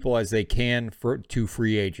people as they can to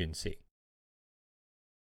free agency.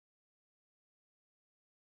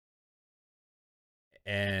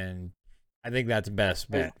 And I think that's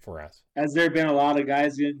best bet for us. Has there been a lot of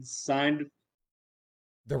guys getting signed?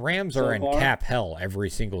 The Rams are in cap hell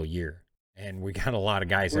every single year. And we got a lot of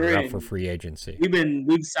guys that are up for free agency.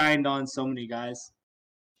 We've signed on so many guys,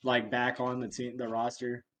 like back on the team, the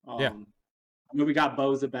roster. Yeah. I mean, we got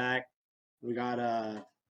Boza back. We got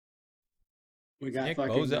Nick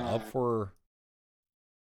fucking Bosa up for.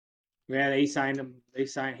 Yeah, they signed him.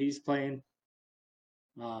 He's playing.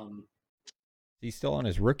 He's still on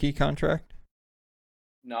his rookie contract?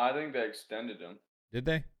 No, I think they extended him. Did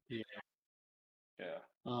they? Yeah. Yeah.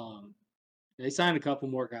 They signed a couple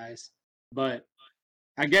more guys, but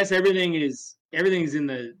I guess everything's in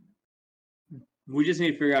the. We just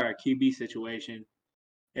need to figure out our QB situation,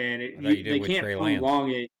 and they can't prolong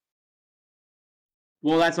it.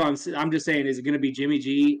 Well, that's what I'm just saying. Is it going to be Jimmy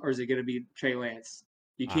G or is it going to be Trey Lance?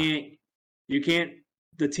 You can't.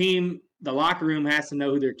 The locker room has to know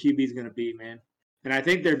who their QB is going to be, man. And I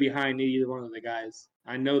think they're behind either one of the guys.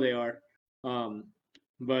 I know they are,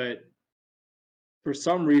 but for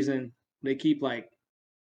some reason they keep like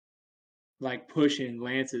pushing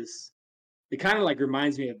Lance's. It kind of like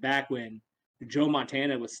reminds me of back when Joe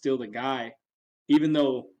Montana was still the guy, even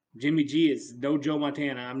though Jimmy G is no Joe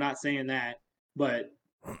Montana. I'm not saying that, but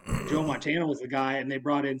Joe Montana was the guy, and they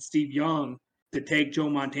brought in Steve Young to take Joe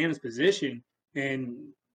Montana's position. And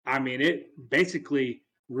I mean, it basically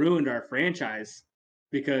ruined our franchise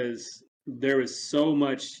because there was so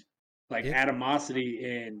much animosity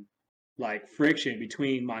and like friction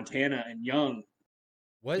between Montana and Young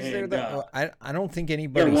Was And, there the? I don't think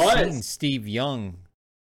anybody seen Steve Young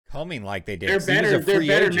coming like they did. They're better. He was a free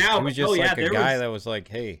They're better agent. now. He was just like a guy was, that was like,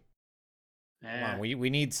 "Hey, come on, we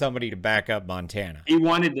need somebody to back up Montana." He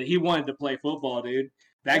wanted to play football, dude.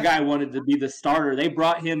 That guy wanted to be the starter. They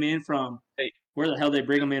brought him in from where the hell they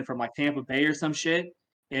bring him in from, like Tampa Bay or some shit.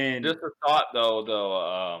 And just a thought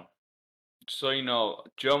though, so you know,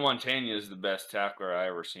 Joe Montana is the best tackler I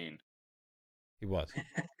ever seen. He was.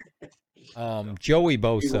 Joey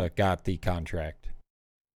Bosa got the contract.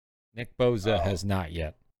 Nick Bosa has not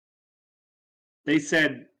yet. They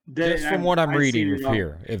said just from what I'm reading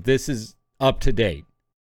here, if this is up to date.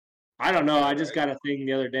 I don't know. I just got a thing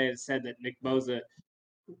the other day that said that Nick Bosa,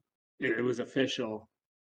 it was official,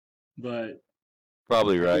 but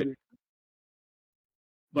probably right.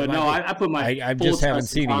 But no, I put my. I just haven't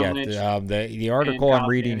seen it yet. The article I'm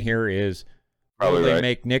reading here is will they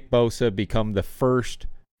make Nick Bosa become the first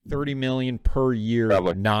 $30 million per year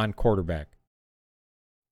non-quarterback?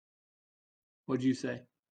 What'd you say?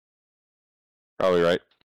 Probably right.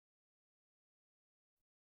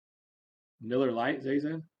 Miller Lite, is that what you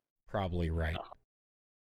said? Probably right.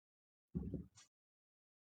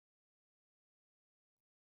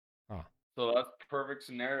 Huh. So that's the perfect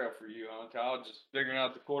scenario for you, huh, Kyle? Just figuring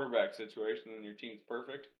out the quarterback situation and your team's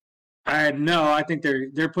perfect? No, I think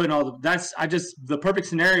they're putting all the perfect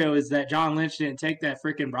scenario is that John Lynch didn't take that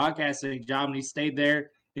freaking broadcasting job and he stayed there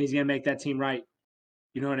and he's gonna make that team right.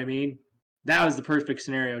 You know what I mean? That was the perfect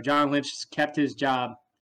scenario. John Lynch kept his job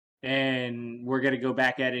and we're gonna go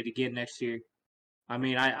back at it again next year. I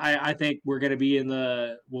mean, I think we're gonna be in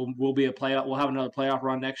the we'll be a playoff. We'll have another playoff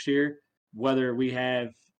run next year. Whether we have,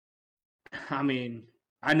 I mean,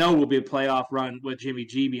 I know we'll be a playoff run with Jimmy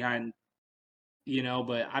G behind.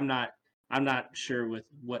 But I'm not sure with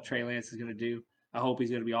what Trey Lance is going to do. I hope he's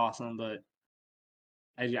going to be awesome, but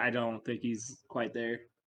I don't think he's quite there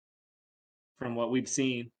from what we've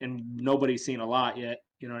seen, and nobody's seen a lot yet.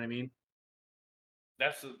 You know what I mean?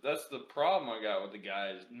 That's the problem I got with the guy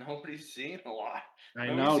is nobody's seen a lot. I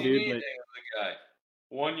know, dude. But with the guy,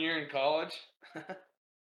 1 year in college.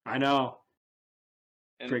 I know.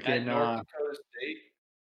 And freaking North Dakota State.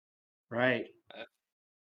 Right.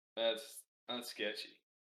 That's sketchy.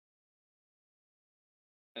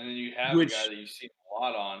 And then you have a guy that you've seen a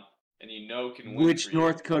lot on, and can win. Which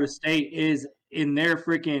North Dakota State is in their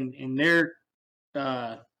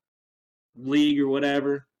league or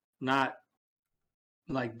whatever, not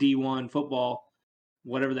like D1 football,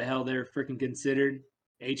 whatever the hell they're freaking considered,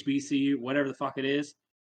 HBCU, whatever the fuck it is.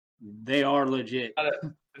 They are legit.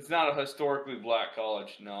 It's not a historically black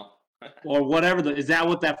college, no. Or whatever. Is that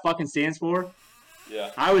what that fucking stands for?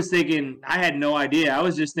 Yeah. I was thinking, I had no idea. I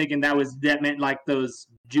was just thinking that meant like those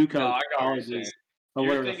JUCO colleges or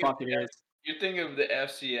whatever the fuck it is. You're thinking of the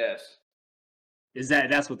FCS.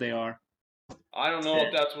 That's what they are? I don't know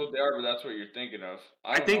if that's what they are, but that's what you're thinking of.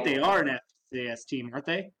 I think they are an FCS team, aren't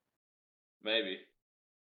they? Maybe.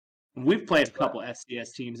 We've played a couple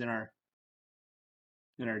FCS teams in our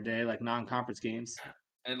day, like non-conference games.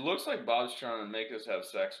 And it looks like Bob's trying to make us have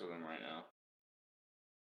sex with him right now.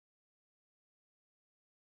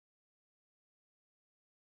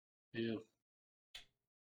 Yeah.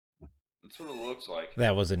 That's what it looks like.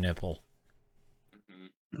 That was a nipple.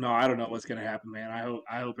 Mm-hmm. No, I don't know what's gonna happen, man.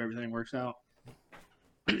 I hope everything works out.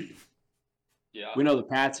 Yeah. We know the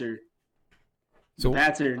Pats are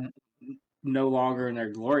no longer in their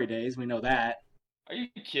glory days. We know that. Are you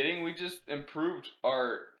kidding? We just improved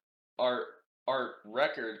our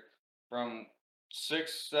record from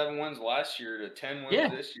 6-7 wins last year to 10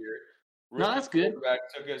 wins this year. No, that's good. Quarterback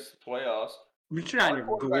took us to playoffs. We're trying to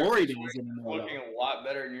glory days anymore. Looking a lot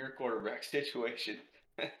better in your quarterback situation.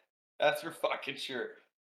 That's for fucking sure.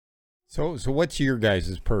 So what's your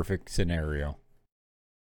guys' perfect scenario?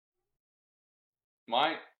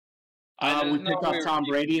 Mine. We pick up Tom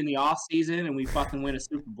Brady in the offseason and we fucking win a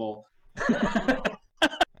Super Bowl.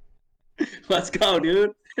 Let's go,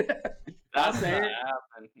 dude. That's not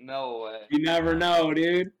happening. No way. You never know,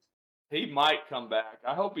 dude. He might come back.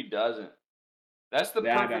 I hope he doesn't. That's the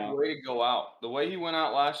perfect way to go out. The way he went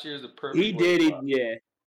out last year is the perfect way. He did.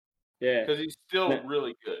 Yeah. Because he's still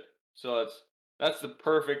really good. So that's the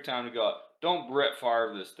perfect time to go out. Don't Brett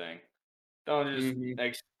Favre this thing. Don't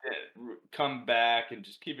just come back and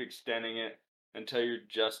just keep extending it until you're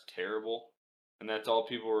just terrible. And that's all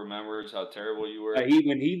people remember is how terrible you were.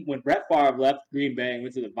 When Brett Favre left Green Bay and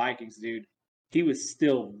went to the Vikings, dude, he was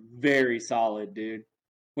still very solid, dude.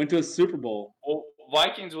 Went to a Super Bowl. Well,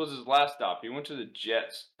 Vikings was his last stop. He went to the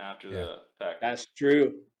Jets after the Packers. That's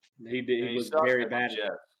true. He was very bad.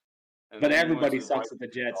 But everybody sucks at the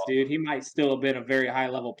Jets, dude. He might still have been a very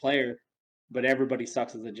high-level player, but everybody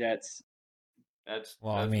sucks as the Jets. That's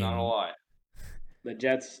Well, not a lie. The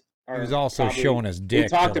Jets are. He was also probably, showing his dick. We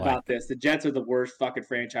talked about this. The Jets are the worst fucking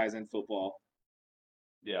franchise in football.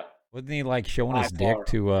 Yeah. Wasn't he like showing By his far. dick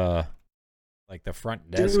to like the front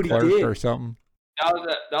desk Dude, he clerk did. or something? That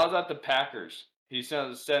was at the Packers. He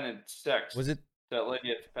sending sex. Was it? That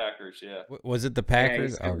lady at the Packers? Yeah. Was it the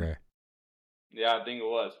Packers? Yeah, Okay. Yeah, I think it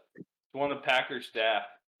was. It's one of the Packers staff.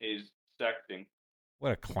 He's sexting.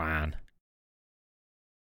 What a clown.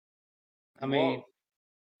 I mean,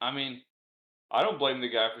 Well, I don't blame the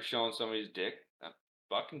guy for showing somebody's dick.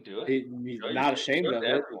 Fucking do it. he's Show your not dick. ashamed Show it of to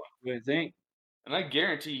it. everyone. You would think. And I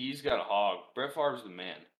guarantee he's got a hog. Brett Favre's the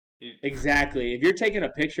man. Exactly. If you're taking a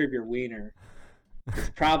picture of your wiener, it's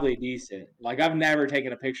probably decent. Like, I've never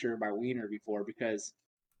taken a picture of my wiener before because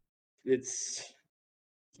it's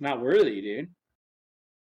not worthy, dude.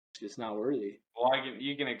 It's just not worthy. Well,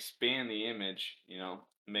 you can expand the image,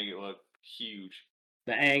 make it look huge.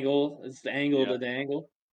 The angle, it's the angle Yeah. to the angle.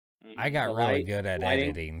 I got The really light- good at lighting.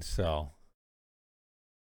 editing, so.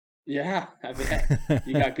 Yeah, I bet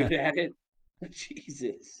you got good at it.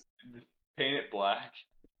 Jesus. Paint it black.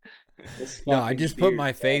 This No, I fucking just put beard, my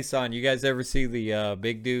man. face on. You guys ever see the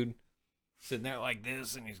big dude sitting there like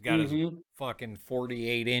this, and he's got his Mhm. fucking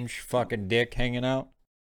 48-inch fucking dick hanging out?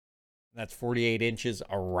 That's 48 inches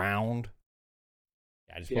around.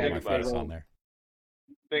 Yeah, I just Yeah, put my think face about on there.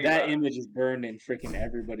 Think That about it. image is burned in freaking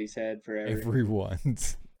everybody's head forever.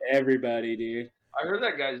 Everyone's. Everybody, dude. I heard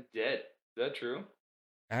that guy's dead. Is that true?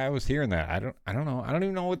 I was hearing that. I don't know. I don't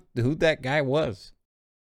even know who that guy was.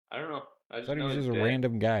 I don't know. I I just thought he know was he's just a dead.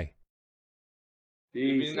 random guy. If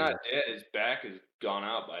he's Jesus. not dead, his back is gone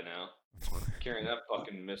out by now. Carrying that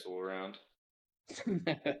fucking missile around.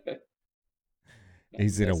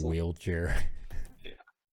 He's in a Missile. wheelchair.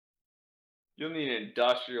 You'll need an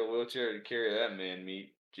industrial wheelchair to carry that man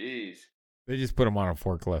meat. Jeez. They just put him on a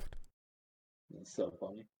forklift. That's so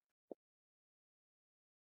funny.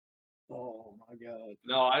 Oh my god.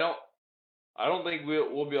 No, I don't think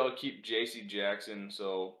we'll be able to keep J.C. Jackson.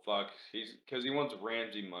 So fuck, because he wants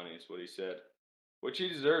Ramsey money. Is what he said, which he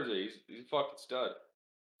deserves it. He's a fucking stud.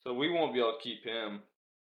 So we won't be able to keep him.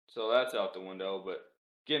 So that's out the window. But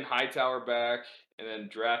getting Hightower back and then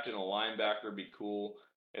drafting a linebacker would be cool.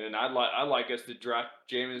 And then I'd like us to draft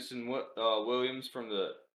Jamison Williams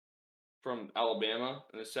from Alabama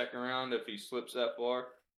in the second round if he slips that far,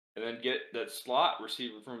 and then get that slot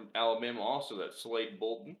receiver from Alabama also, that Slade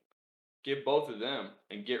Bolton. Get both of them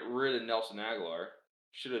and get rid of Nelson Aguilar.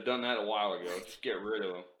 Should have done that a while ago. Just get rid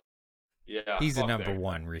of him. Yeah, He's the fuck number that.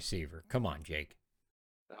 one receiver. Come on, Jake.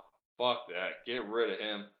 No, fuck that. Get rid of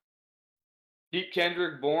him. Keep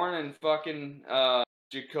Kendrick Bourne and fucking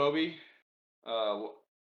Jacoby,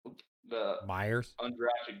 the Myers?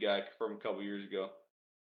 undrafted guy from a couple years ago.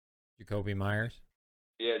 Jacoby Myers?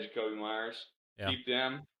 Yeah, Jacoby Myers. Yeah. Keep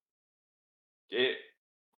them.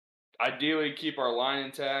 Ideally, keep our line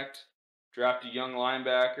intact. Draft a young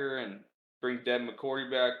linebacker and bring Devin McCourty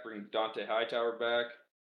back. Bring Dante Hightower back.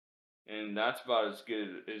 And that's about as good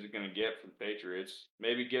as it's going to get for the Patriots.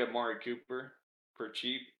 Maybe get Amari Cooper for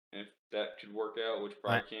cheap if that could work out, which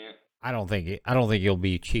probably can't. I don't think he'll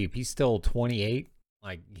be cheap. He's still 28.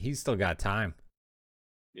 Like, he's still got time.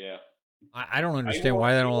 Yeah. I don't understand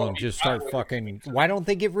why they don't just start fucking. Why don't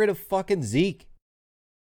they get rid of fucking Zeke?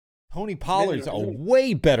 Tony Pollard's a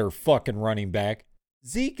way better fucking running back.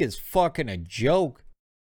 Zeke is fucking a joke.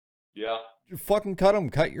 Yeah. Fucking cut him.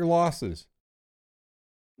 Cut your losses.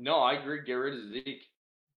 No, I agree. Get rid of Zeke.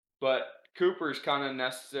 But Cooper's kind of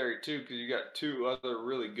necessary too because you got two other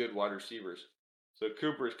really good wide receivers. So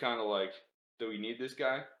Cooper's kind of like, do we need this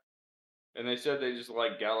guy? And they said they just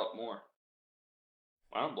like Gallup more.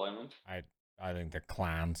 I don't blame them. I think they're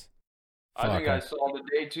clowns. I think I saw the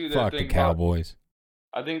day too. Fuck the Cowboys.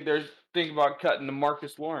 I think they're thinking about cutting to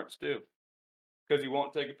Marcus Lawrence too, because he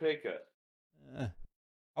won't take a pay cut.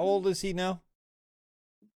 How old is he now?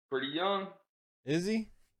 Pretty young. Is he?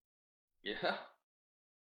 Yeah.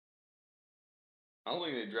 I don't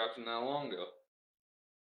think they drafted him that long ago.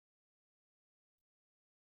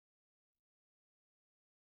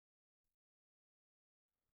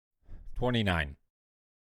 $29.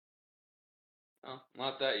 Oh,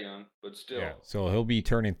 not that young, but still. Yeah, so he'll be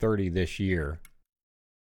turning 30 this year.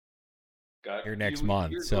 Got Here a next few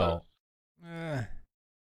month. years So left.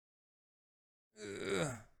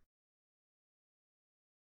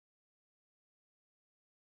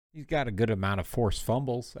 he's got a good amount of forced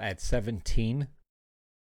fumbles at 17.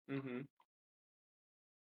 Mm-hmm.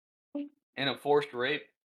 And a forced rape.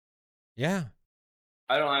 Yeah.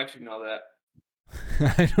 I don't actually know that.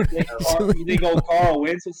 I don't You think old Carl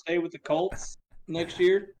Wentz will stay with the Colts next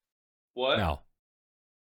year? What? No.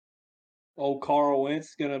 Old Carl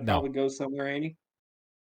Wentz gonna No. probably go somewhere, ain't he?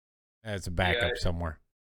 As a backup Yeah. somewhere.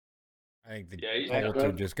 I think the Yeah, he's Colts done.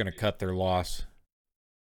 are just going to cut their loss.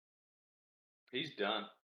 He's done.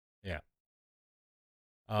 Yeah.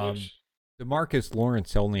 Which, DeMarcus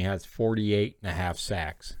Lawrence only has 48.5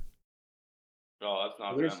 sacks. oh, that's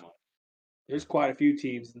not Well, that much. There's quite a few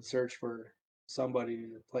teams in search for somebody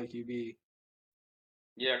to play QB.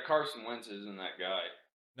 Yeah, Carson Wentz isn't that guy.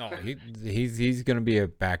 No, he's going to be a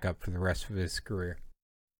backup for the rest of his career.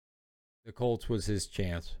 The Colts was his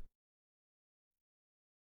chance.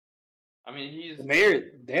 I mean, he's. And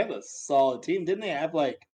they have a solid team, didn't they? Have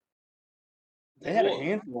they had a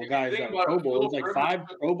handful of guys that were Pro Bowlers, like 5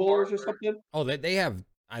 Pro Bowlers or something. Oh, they have,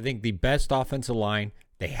 I think, the best offensive line.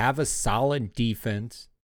 They have a solid defense.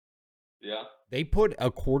 Yeah. They put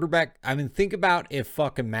a quarterback. I mean, think about if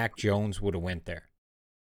fucking Mac Jones would have went there.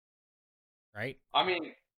 Right? I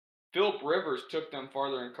mean, Philip Rivers took them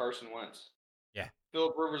farther than Carson Wentz. Yeah.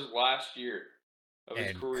 Philip Rivers last year of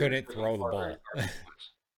his And career couldn't took throw them the farther ball. than Carson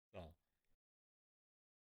Wentz.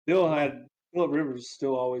 Philip Rivers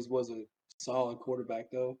still always was a solid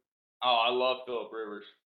quarterback, though. Oh, I love Philip Rivers.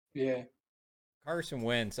 Yeah. Carson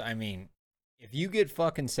Wentz, I mean, if you get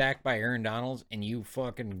fucking sacked by Aaron Donald and you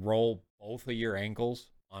fucking roll both of your ankles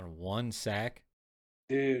on one sack,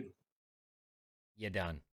 Dude, you're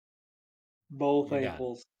done. both You're done.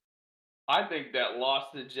 ankles. I think that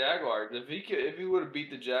lost to the Jaguars. If he would have beat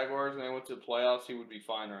the Jaguars and they went to the playoffs, he would be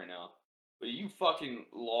fine right now. But you fucking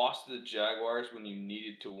lost to the Jaguars when you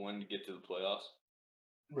needed to win to get to the playoffs.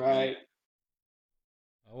 Right. Man.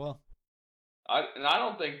 Oh, well. I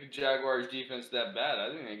don't think the Jaguars' defense is that bad. I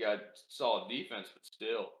think they got solid defense, but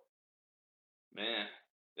still, man,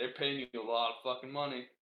 they're paying you a lot of fucking money.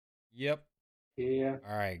 Yep. Yeah.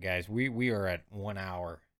 All right, guys. We are at 1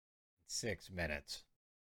 hour, 6 minutes.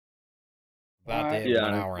 About to hit Yeah,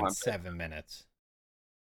 1 that's hour and fine. 7 minutes.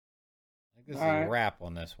 I think this is All a right. wrap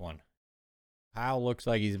on this one. Kyle looks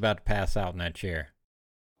like he's about to pass out in that chair.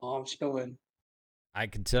 Oh, I'm chilling I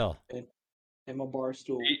can tell. in my bar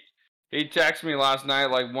stool. He texted me last night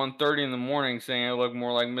at like 1:30 in the morning saying I look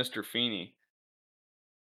more like Mr. Feeney.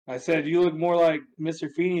 I said, you look more like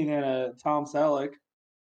Mr. Feeney than Tom Selleck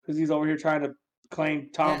because he's over here trying to claim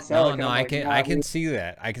Tom Selleck. No, and I'm I like, can nah, I can dude. see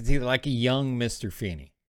that. I can see like a young Mr.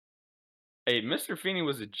 Feeney. Hey, Mr. Feeney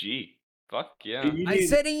was a G. Fuck yeah. You I need-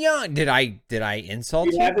 said a young. Did I insult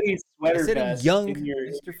you you? have any sweater I said a vests young in your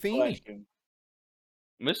Mr. Feeney. collection?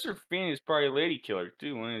 Mr. Feeney is probably a lady killer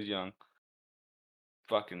too when he was young.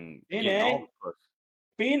 Fucking Feeney? getting all the puss.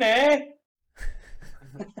 Feeney!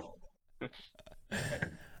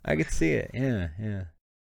 I could see it. Yeah, yeah.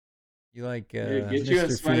 You like Dude, get Mr. you a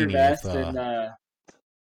sweater Feeney vest if, and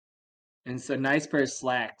a nice pair of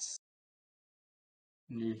slacks.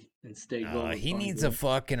 And stay going. he needs a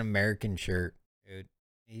fucking American shirt, dude.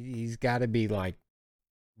 He's got to be like,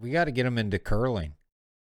 we got to get him into curling.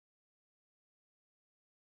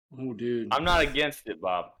 Oh, dude. I'm not against it,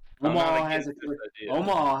 Bob. I'm not Omaha has against a this idea.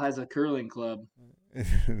 Omaha has a curling club.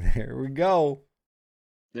 There we go.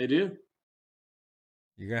 They do.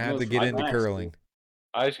 You're gonna have to Those get five into backs, curling.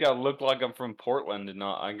 I just gotta look like I'm from Portland and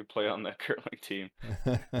not I can play on that curling team.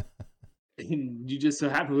 You just so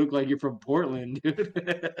happen to look like you're from Portland,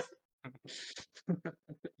 dude.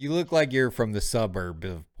 You look like you're from the suburb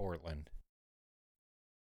of Portland.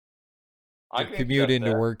 I Your can commute accept into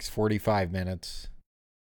that. work's 45 minutes.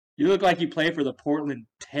 You look like you play for the Portland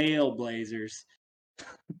Trailblazers.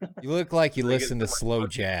 You look like you Like it's listen to so much slow fun.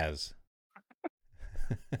 jazz.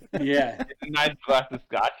 Yeah, Nice glass of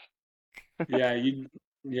scotch. yeah, you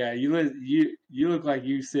look like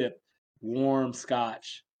you sip warm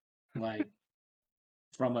scotch, like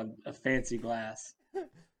from a fancy glass.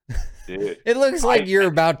 Dude, It looks like you're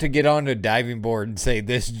about to get on a diving board and say,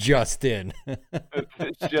 "This just in."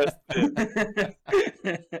 it's just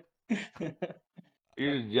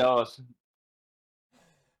you're just jealous.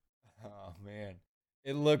 Oh man,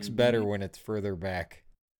 it looks better when it's further back.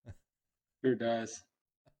 Sure does.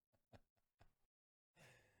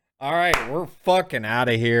 All right, we're fucking out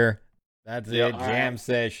of here. That's Yep. it. All Jam right.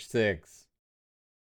 Sesh 6.